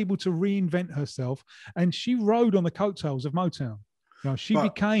Springfield was able to reinvent herself, and she rode on the coattails of Motown. She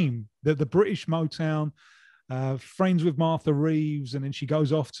became the British Motown. Friends with Martha Reeves, and then she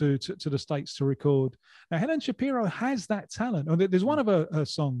goes off to the States to record. Now, Helen Shapiro has that talent. There's one of her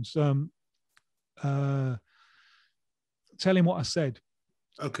songs, Tell Him What I Said,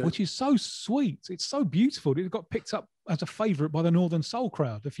 which is so sweet. It's so beautiful. It got picked up as a favourite by the Northern Soul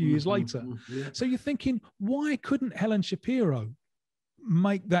crowd a few years later. Yeah. So you're thinking, why couldn't Helen Shapiro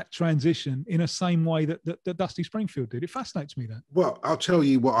make that transition in the same way that Dusty Springfield did? It fascinates me, that. Well, I'll tell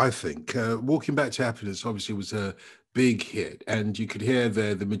you what I think. Walking Back to Happiness obviously was a big hit, and you could hear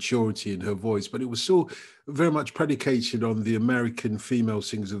there the maturity in her voice, but it was still very much predicated on the American female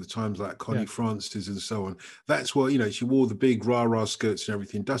singers of the times, like Connie Francis and so on. That's what, she wore the big rah-rah skirts and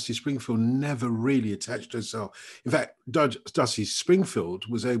everything. Dusty Springfield never really attached herself. In fact, Dusty Springfield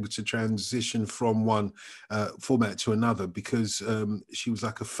was able to transition from one format to another because she was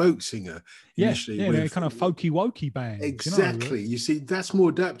like a folk singer. Initially with kind of folky wokey band. Exactly. You see, that's more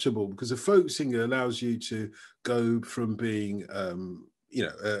adaptable because a folk singer allows you to go from being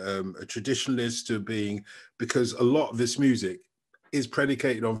a traditionalist to being, because a lot of this music is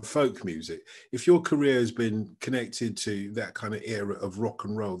predicated on folk music. If your career has been connected to that kind of era of rock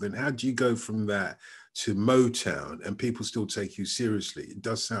and roll, then how do you go from that to Motown and people still take you seriously? It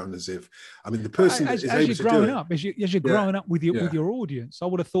does sound as if, I mean, the person as you're growing up, as you're growing up with your audience, I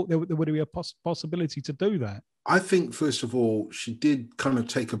would have thought there would be a possibility to do that. I think, first of all, she did kind of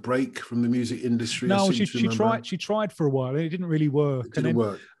take a break from the music industry. No, she tried for a while and it didn't really work. It didn't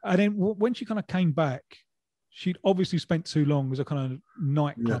work. And then when she kind of came back, she'd obviously spent too long as a kind of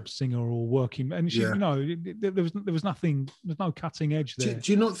nightclub singer or working, and she, there was nothing, there's no cutting edge there. Do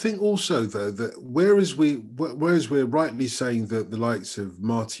you not think also though that whereas we're rightly saying that the likes of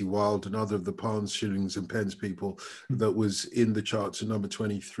Marty Wilde and other of the pounds, shillings, and pence people that was in the charts at number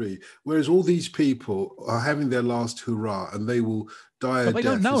 23, whereas all these people are having their last hurrah and they will die but they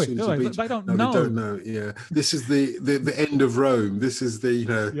don't know it, do they? They don't know. They don't know. Yeah, this is the end of Rome. This is the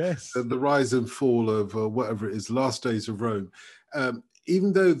the rise and fall of whatever it is, last days of Rome.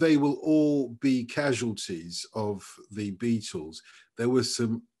 Even though they will all be casualties of the Beatles, there were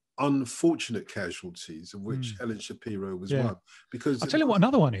some unfortunate casualties, of which Helen Shapiro was one. Because I'll tell you what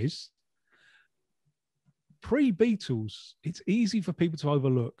another one is. Pre-Beatles, it's easy for people to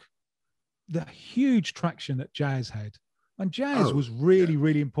overlook the huge traction that jazz had. And jazz was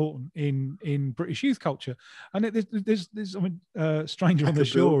really important in British youth culture. And there's I mean, Stranger on the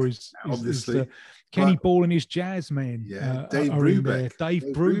Shore is Kenny Ball and his jazz men. Yeah, Dave Brubeck. Dave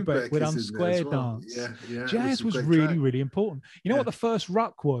Brubeck with Unsquare Dance. Yeah, jazz was really important. You know what the first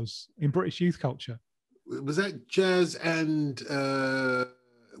ruck was in British youth culture? Was that jazz and it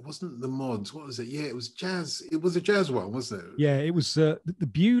wasn't the Mods? What was it? Yeah, it was jazz. It was a jazz one, wasn't it? Yeah, it was the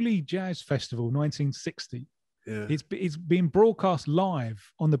Bewley Jazz Festival, 1960. Yeah. It's been broadcast live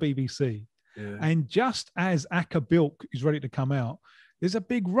on the BBC. Yeah. And just as Acker Bilk is ready to come out, there's a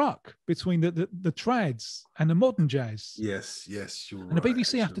big ruck between the trads and the modern jazz. Yes, you're right. And the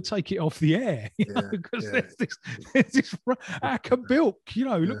BBC have to take it off the air, because there's this Acker Bilk, he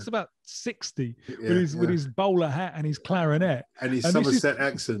looks about 60 with his bowler hat and his clarinet. And his Somerset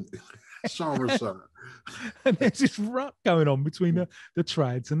accent. Somerset. And there's this ruck going on between the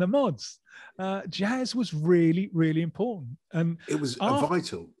trads and the mods. Jazz was really important, and it was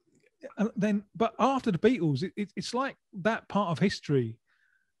vital. But after the Beatles, it's like that part of history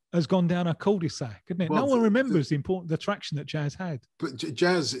has gone down a cul-de-sac, isn't it? Well, no one remembers the traction that jazz had. But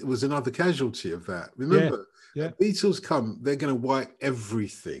jazz was another casualty of that. Remember, Beatles come, they're going to wipe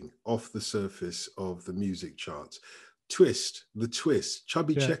everything off the surface of the music charts. The twist.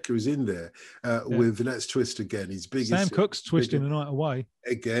 Chubby Checker is in there with Let's Twist Again. He's big. Sam Cooke's Twisting the Night Away.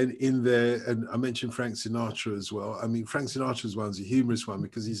 Again, in there. And I mentioned Frank Sinatra as well. I mean, Frank Sinatra's one's a humorous one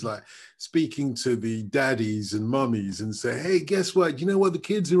because he's like speaking to the daddies and mummies and say, hey, guess what? You know what the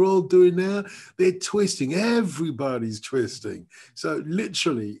kids are all doing now? They're twisting. Everybody's twisting. So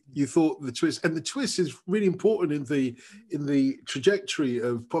literally, you thought the twist. And the twist is really important in the trajectory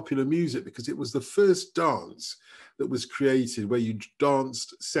of popular music because it was the first dance that was created where you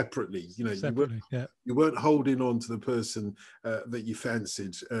danced separately. You weren't holding on to the person that you fancied.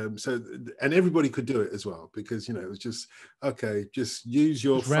 And everybody could do it as well because it was just just use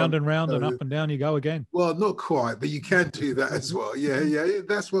your round and round and up and down you go again. Well, not quite, but you can do that as well. Yeah.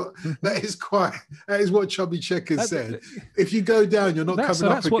 That is what Chubby Checker said. If you go down, you're not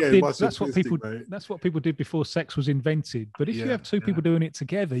coming up again. That's what people did before sex was invented. But if you have two people doing it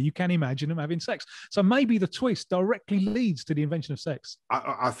together, you can imagine them having sex. So maybe the twist directly leads to the invention of sex.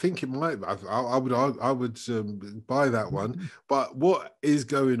 I think it might. I would buy that one. But what is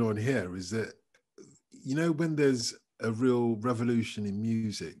going on here is that when there's a real revolution in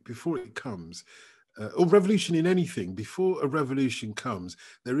music, before it comes, or revolution in anything, before a revolution comes,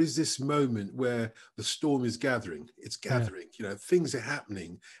 there is this moment where the storm is gathering. It's gathering. Things are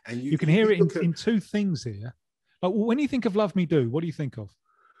happening, and you can hear it in two things here. Like when you think of "Love Me Do," what do you think of?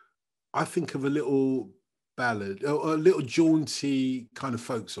 I think of a little ballad, or a little jaunty kind of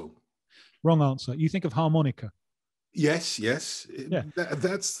folk song. Wrong answer. You think of harmonica. Yes. Yeah.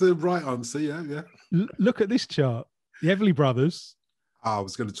 That's the right answer. Yeah. Look at this chart. The Everly Brothers. I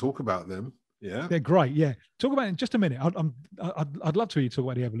was going to talk about them. Yeah. They're great. Yeah. Talk about it in just a minute. I'd love to hear you talk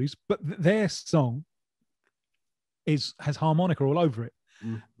about the Everlys, but their song has harmonica all over it.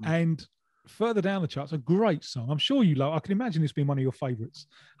 Mm-hmm. And further down the charts, a great song. I'm sure you love. I can imagine this being one of your favourites.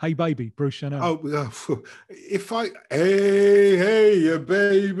 Hey Baby, Bruce Chanel. Oh, if I hey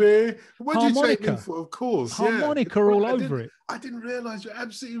baby, what do you take me for? Of course, harmonica all over it. I didn't realize you're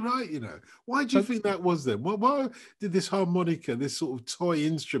absolutely right. You know, why do you think that was then? Why did this harmonica, this sort of toy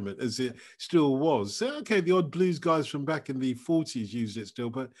instrument, as it still was? So, okay, the odd blues guys from back in the 40s used it still,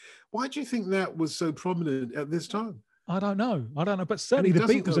 but why do you think that was so prominent at this time? I don't know, but certainly the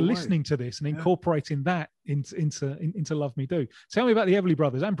Beatles are listening to this and incorporating that into Love Me Do. Tell me about the Everly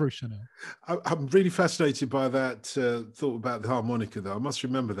Brothers and Bruce Chanel. I'm really fascinated by that thought about the harmonica, though. I must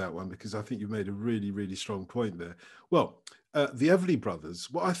remember that one because I think you've made a really, really strong point there. Well, the Everly Brothers,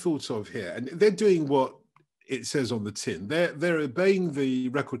 what I thought of here, and they're doing what it says on the tin. They're obeying the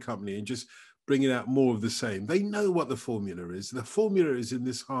record company and just bringing out more of the same. They know what the formula is. The formula is in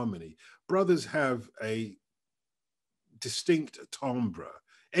this harmony. Brothers have a distinct timbre.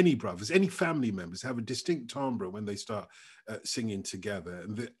 Any brothers, any family members have a distinct timbre when they start singing together.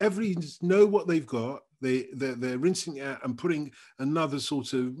 And the Everlys know what they've got. They're rinsing it out and putting another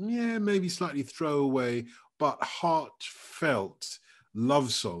sort of, maybe slightly throwaway, but heartfelt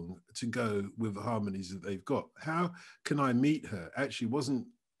love song to go with the harmonies that they've got. How Can I Meet Her actually wasn't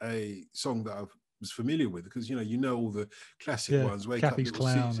a song that I was familiar with because, you know all the classic ones. Wake Kathy's Up,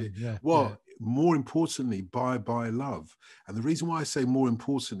 Clown. More importantly, Bye Bye Love. And the reason why I say more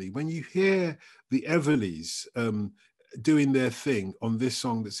importantly, when you hear the Everlys doing their thing on this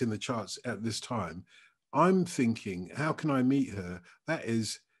song that's in the charts at this time, I'm thinking, How Can I Meet Her? That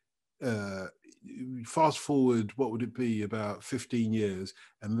is, fast forward, what would it be, about 15 years,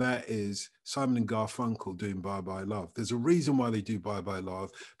 and that is Simon and Garfunkel doing Bye Bye Love. There's a reason why they do Bye Bye Love,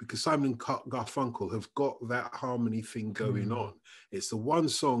 because Simon and Garfunkel have got that harmony thing going on. It's the one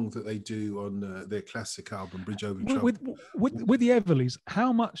song that they do on their classic album, Bridge Over Trouble. With the Everlys,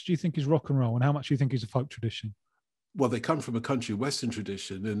 how much do you think is rock and roll and how much do you think is a folk tradition? Well, they come from a country western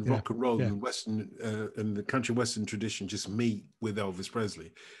tradition, and rock and roll and western and the country western tradition just meet with Elvis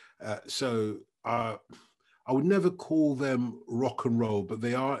Presley. So I would never call them rock and roll, but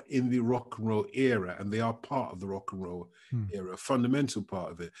they are in the rock and roll era, and they are part of the rock and roll era, a fundamental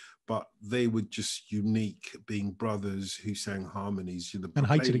part of it. But they were just unique, being brothers who sang harmonies. And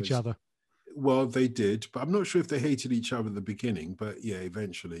hated each other. Well, they did, but I'm not sure if they hated each other at the beginning. But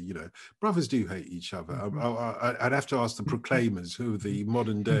eventually, brothers do hate each other. I'd have to ask the Proclaimers, who are the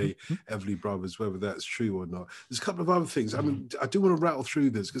modern day Everly Brothers, whether that's true or not. There's a couple of other things. I mean, I do want to rattle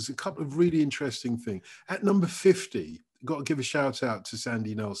through this because a couple of really interesting things. At number 50, got to give a shout out to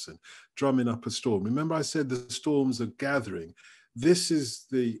Sandy Nelson, Drumming Up a Storm. Remember I said the storms are gathering. This is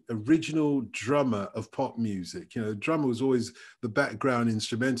the original drummer of pop music. Drummer was always the background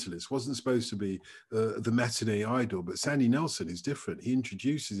instrumentalist, wasn't supposed to be the matinee idol, but Sandy Nelson is different. He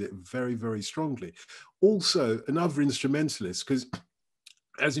introduces it very, very strongly. Also, another instrumentalist, because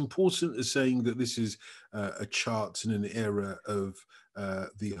as important as saying that this is a chart in an era of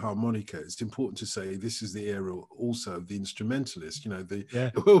the harmonica, it's important to say this is the era also of the instrumentalist.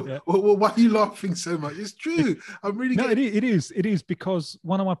 Well, why are you laughing so much? It's true. I'm really it is because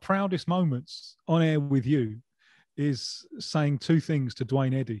one of my proudest moments on air with you is saying two things to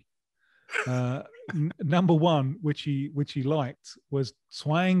Dwayne Eddy. Number one, which he liked, was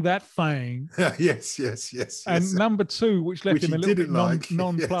 "Twang That Fang." yes. And number two, which left him a little bit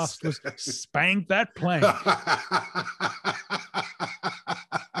nonplussed, was "Spank That Plank."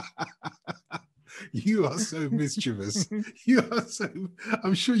 You are so mischievous.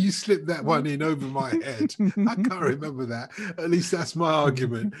 I'm sure you slipped that one in over my head. I can't remember that. At least that's my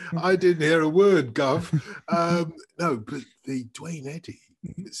argument. I didn't hear a word, Gov. No, but the Dwayne Eddy,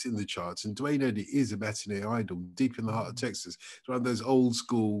 it's in the charts, and Dwayne Eddy is a matinee idol deep in the heart of Texas. It's one of those old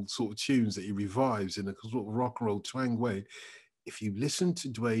school sort of tunes that he revives in a sort of rock and roll twang way. If you listen to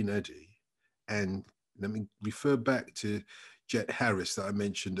Dwayne Eddy, and let me refer back to Jet Harris that I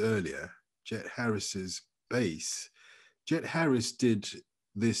mentioned earlier, Jet Harris's bass. Jet Harris did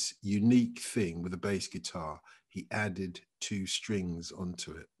this unique thing with a bass guitar. He added 2 strings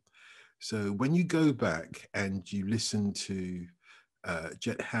onto it. So when you go back and you listen to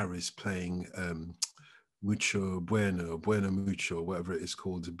Jet Harris playing Mucho Bueno, Bueno Mucho, whatever it is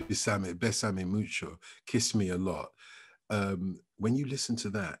called, Besame Mucho, Kiss Me a Lot. When you listen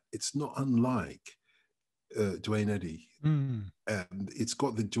to that, it's not unlike Dwayne Eddy. And it's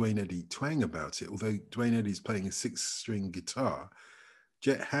got the Dwayne Eddy twang about it. Although Dwayne Eddy's playing a 6-string guitar,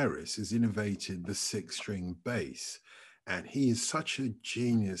 Jet Harris has innovated the 6-string bass. And he is such a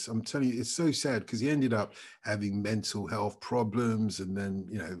genius. I'm telling you, it's so sad because he ended up having mental health problems, and then,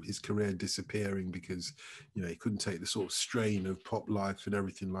 you know, his career disappearing because, you know, he couldn't take the sort of strain of pop life and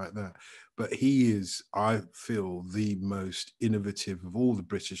everything like that. But he is, I feel, the most innovative of all the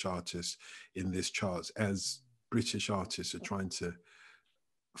British artists in this charts, as British artists are trying to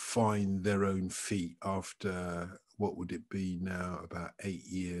find their own feet after, what would it be now, about 8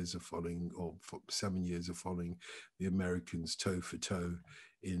 years of following, or 7 years of following the Americans toe for toe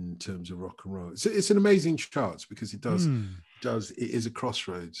in terms of rock and roll. So it's an amazing charts because it is a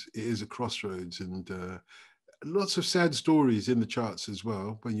crossroads. It is a crossroads, and lots of sad stories in the charts as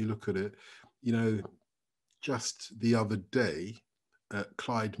well when you look at it. You know, just the other day,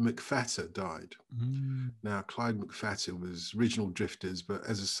 Clyde McPhatter died. Now, Clyde McPhatter was Original Drifters, but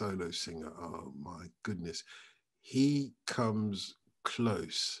as a solo singer, oh my goodness, he comes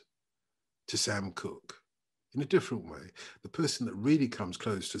close to Sam Cooke in a different way. The person that really comes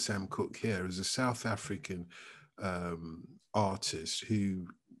close to Sam Cooke here is a South African artist who,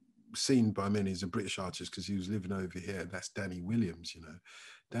 seen by many as a British artist because he was living over here. That's Danny Williams, you know.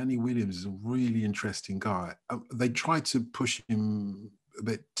 Danny Williams is a really interesting guy. They tried to push him a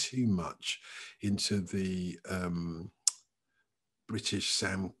bit too much into the British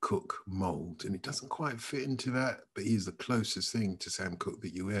Sam Cooke mold, and it doesn't quite fit into that, but he's the closest thing to Sam Cooke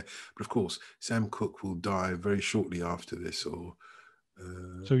that you hear. But of course, Sam Cooke will die very shortly after this, or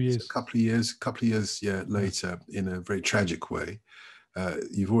 2 years, a couple of years later, in a very tragic way.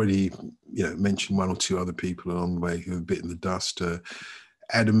 You've already, you know, mentioned one or two other people along the way who have bitten the dust.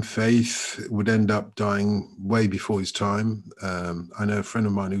 Adam Faith would end up dying way before his time. I know a friend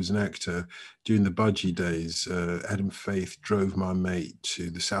of mine who was an actor during the Budgie days. Adam Faith drove my mate to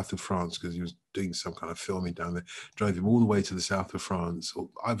the south of France because he was doing some kind of filming down there, drove him all the way to the south of France, or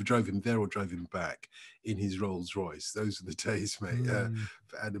either drove him there or drove him back in his Rolls Royce. Those are the days, mate,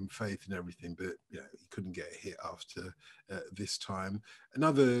 for Adam Faith and everything. But, you know, he couldn't get a hit after this time.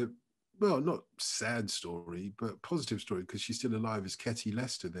 Another, well, not sad story, but positive story, because she's still alive, is Ketty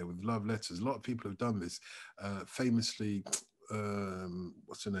Lester there with Love Letters. A lot of people have done this. Famously,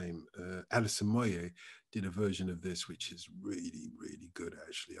 what's her name? Alison Moyet did a version of this, which is really, really good,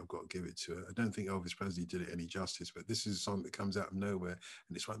 actually. I've got to give it to her. I don't think Elvis Presley did it any justice, but this is a song that comes out of nowhere,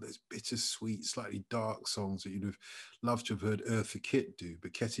 and it's one of those bittersweet, slightly dark songs that you'd have loved to have heard Eartha Kitt do,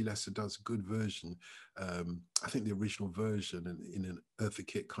 but Ketty Lester does a good version. I think the original version, in an Eartha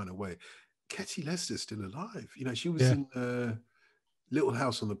Kitt kind of way. Ketty Lester's still alive. You know, she was in Little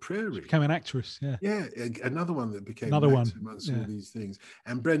House on the Prairie. She became an actress, Yeah, another one that became another one amongst all these things.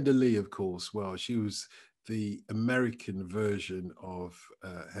 And Brenda Lee, of course, well, she was the American version of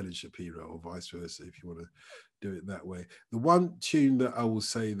Helen Shapiro, or vice versa, if you want to do it that way. The one tune that I will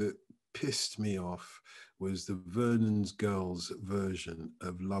say that pissed me off was the Vernon's Girls version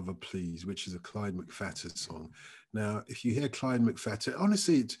of Lover Please, which is a Clyde McPhatter song. Now, if you hear Clyde McPhatter,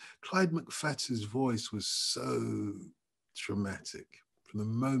 honestly, Clyde McPhatter's voice was so dramatic from the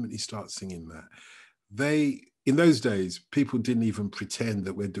moment he starts singing that. In those days, people didn't even pretend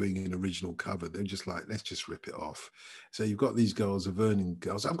that we're doing an original cover. They're just like, let's just rip it off. So you've got these girls, the Vernon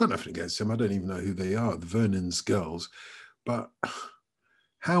Girls. I've got nothing against them. I don't even know who they are, the Vernon's Girls. But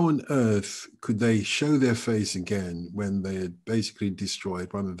how on earth could they show their face again when they had basically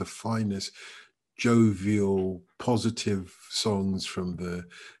destroyed one of the finest, jovial, positive songs from the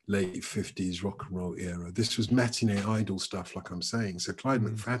late 50s rock and roll era? This was matinee idol stuff, like I'm saying. So Clyde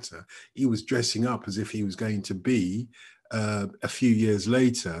McPhatter, he was dressing up as if he was going to be, a few years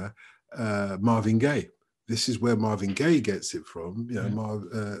later, Marvin Gaye. This is where Marvin Gaye gets it from, you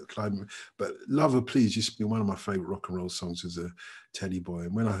know, Clyde. But Lover Please used to be one of my favorite rock and roll songs as a teddy boy.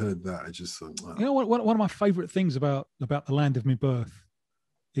 And when I heard that, I just thought, oh. You know what? One of my favorite things about the land of my birth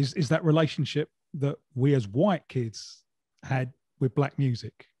is that relationship that we as white kids had with black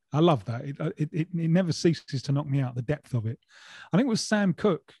music. I love that. It never ceases to knock me out, the depth of it. I think it was Sam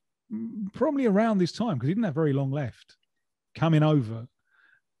Cooke, probably around this time, because he didn't have very long left, coming over.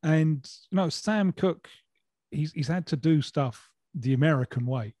 And, you know, Sam Cooke, he's had to do stuff the American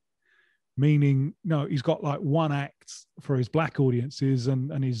way, meaning, you know, he's got like one act for his black audiences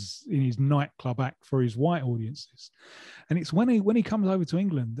and his nightclub act for his white audiences. And it's when he comes over to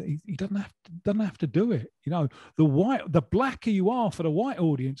England that he doesn't have to do it. You know, the blacker you are for the white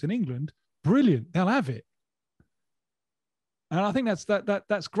audience in England, brilliant, they'll have it. And I think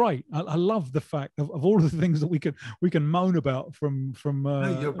that's great. I love the fact of all of the things that we can moan about from.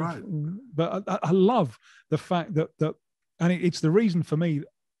 No, you're right. But I love the fact that and it's the reason for me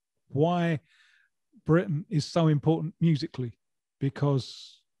why Britain is so important musically,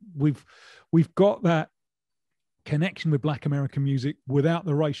 because we've got that connection with Black American music without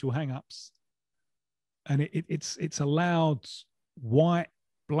the racial hang-ups. And it's allowed white,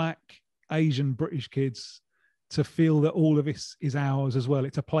 Black, Asian, British kids to feel that all of this is ours as well.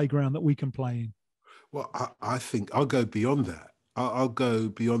 It's a playground that we can play in. Well, I think I'll go beyond that. I'll go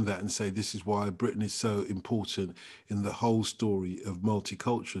beyond that and say this is why Britain is so important in the whole story of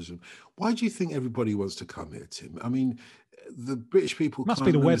multiculturalism. Why do you think everybody wants to come here, Tim? I mean, the British people Must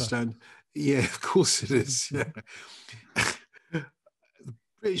can't be the understand. Weather. Yeah, of course it is. Yeah.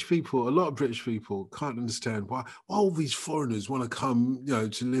 British people, a lot of British people can't understand why all these foreigners want to come,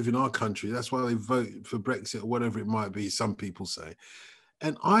 to live in our country. That's why they vote for Brexit or whatever it might be, some people say.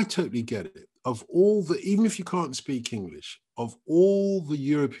 And I totally get it. Even if you can't speak English, of all the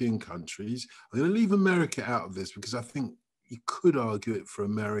European countries, I'm going to leave America out of this because I think you could argue it for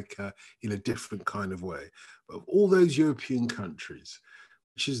America in a different kind of way. But of all those European countries,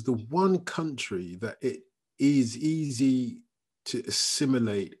 which is the one country that it is easy to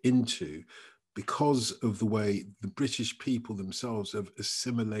assimilate into because of the way the British people themselves have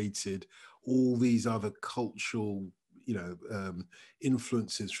assimilated all these other cultural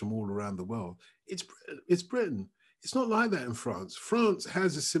influences from all around the world. It's Britain. It's not like that in France. France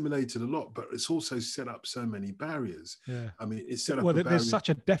has assimilated a lot, but it's also set up so many barriers. Yeah. I mean, it's set up. Well, there's such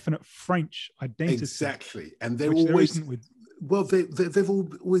a definite French identity. Exactly, and they're always. Well, they've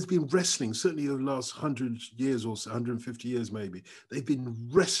always been wrestling, certainly over the last 100 years or so, 150 years maybe. They've been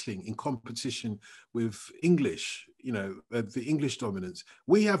wrestling in competition with English, the English dominance.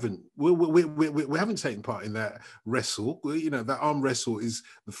 We haven't. We haven't taken part in that wrestle. That arm wrestle is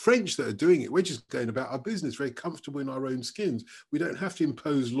the French that are doing it. We're just going about our business, very comfortable in our own skins. We don't have to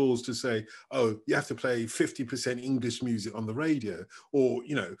impose laws to say, oh, you have to play 50% English music on the radio, or,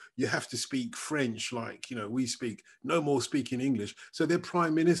 you have to speak French like, we speak, no more speaking English. So their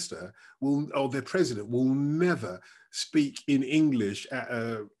prime minister or their president will never speak in English at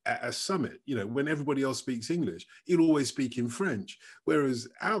a summit. When everybody else speaks English, he'll always speak in French. Whereas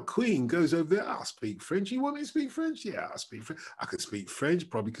our Queen goes over there, I'll speak French. You want me to speak French? Yeah, I'll speak French. I can speak French,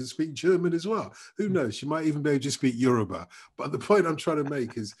 probably can speak German as well. Who knows? She might even be able to speak Yoruba. But the point I'm trying to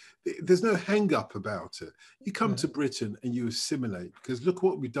make is there's no hang up about it. You come to Britain and you assimilate, because look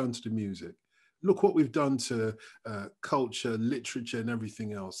what we've done to the music. Look what we've done to culture, literature, and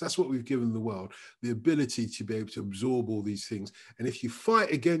everything else. That's what we've given the world, the ability to be able to absorb all these things. And if you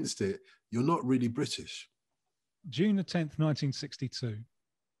fight against it, you're not really British. June the 10th, 1962.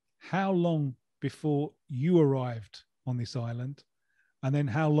 How long before you arrived on this island? And then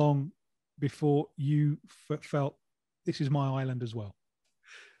how long before you felt this is my island as well?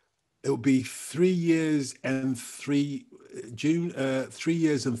 It'll be 3 years and 3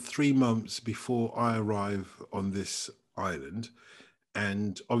 years and 3 months before I arrive on this island.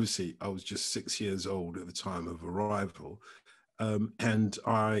 And obviously I was just 6 years old at the time of arrival. And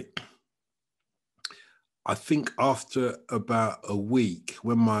I think after about a week,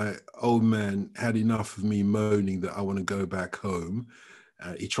 when my old man had enough of me moaning that I want to go back home,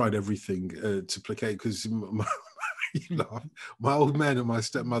 he tried everything to placate, because my old man and my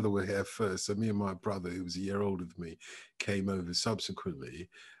stepmother were here first. So me and my brother, who was a year older than me, came over subsequently.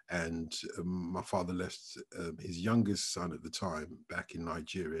 And my father left his youngest son at the time back in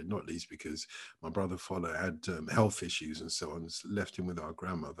Nigeria, not least because my brother had health issues and so on. Left him with our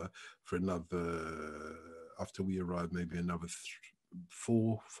grandmother for another, after we arrived, maybe another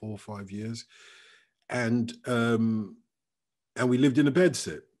 4 or 5 years. And we lived in a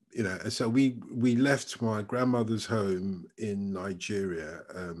bedsit. So we left my grandmother's home in Nigeria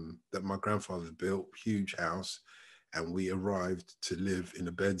that my grandfather built, huge house, and we arrived to live in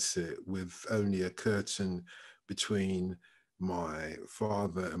a bedsit with only a curtain between my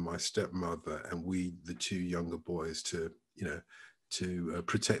father and my stepmother, and we, the 2 younger boys, to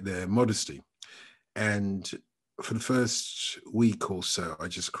protect their modesty. And for the first week or so, I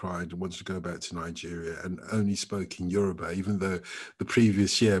just cried and wanted to go back to Nigeria, and only spoke in Yoruba, even though the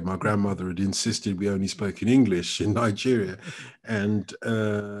previous year my grandmother had insisted we only spoke in English in Nigeria. And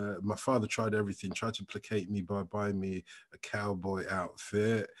my father tried everything, tried to placate me by buying me a cowboy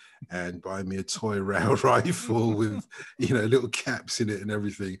outfit and buying me a toy rifle with, little caps in it and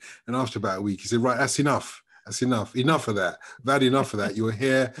everything. And after about a week, he said, right, that's enough. That's enough. Enough of that. That enough of that. You're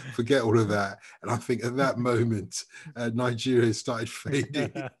here. Forget all of that. And I think at that moment, Nigeria started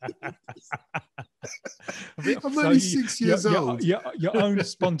fading. I'm only 6 years old. Your own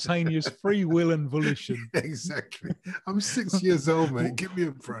spontaneous free will and volition. Exactly. I'm 6 years old, mate. Give me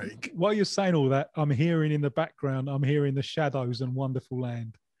a break. While you're saying all that, I'm hearing in the background, I'm hearing the Shadows and Wonderful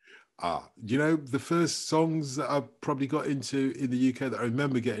Land. You know, the first songs that I probably got into in the UK that I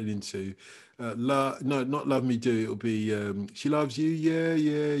remember getting into, not Love Me Do, it'll be She Loves You, yeah,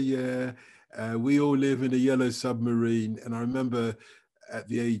 yeah, yeah. We All Live in a Yellow Submarine. And I remember at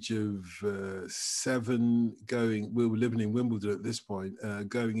the age of 7 we were living in Wimbledon at this point,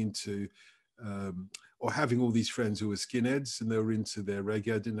 going into or having all these friends who were skinheads and they were into their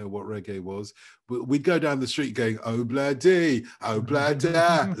reggae. I didn't know what reggae was, but we'd go down the street going, oh bloody,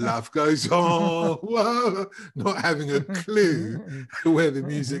 life goes on. Whoa, not having a clue where the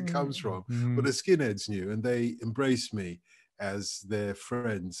music comes from. But the skinheads knew, and they embraced me as their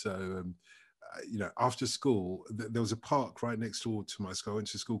friend. So you know, after school, there was a park right next door to my school. I went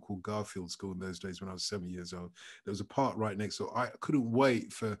to a school called Garfield School in those days when I was 7 years old. There was a park right next door. I couldn't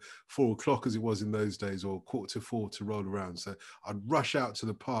wait for 4 o'clock, as it was in those days, or 3:45 to roll around. So I'd rush out to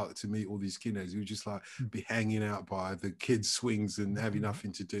the park to meet all these skinheads who would just like be hanging out by the kids' swings and having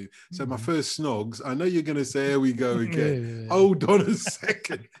nothing to do. So my first snogs, I know you're going to say, here we go again. Yeah. Hold on a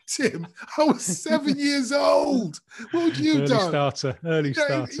second, Tim. I was 7 years old. What would you do? Early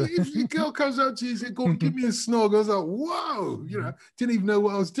starter. If your girl comes up to you and said, go on, give me a snog, I was like, whoa, you know, didn't even know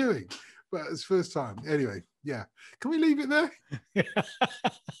what I was doing. But it's first time. Anyway, yeah. Can we leave it there?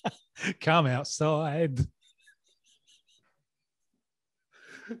 Come outside.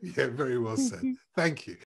 Yeah, very well said. Thank you.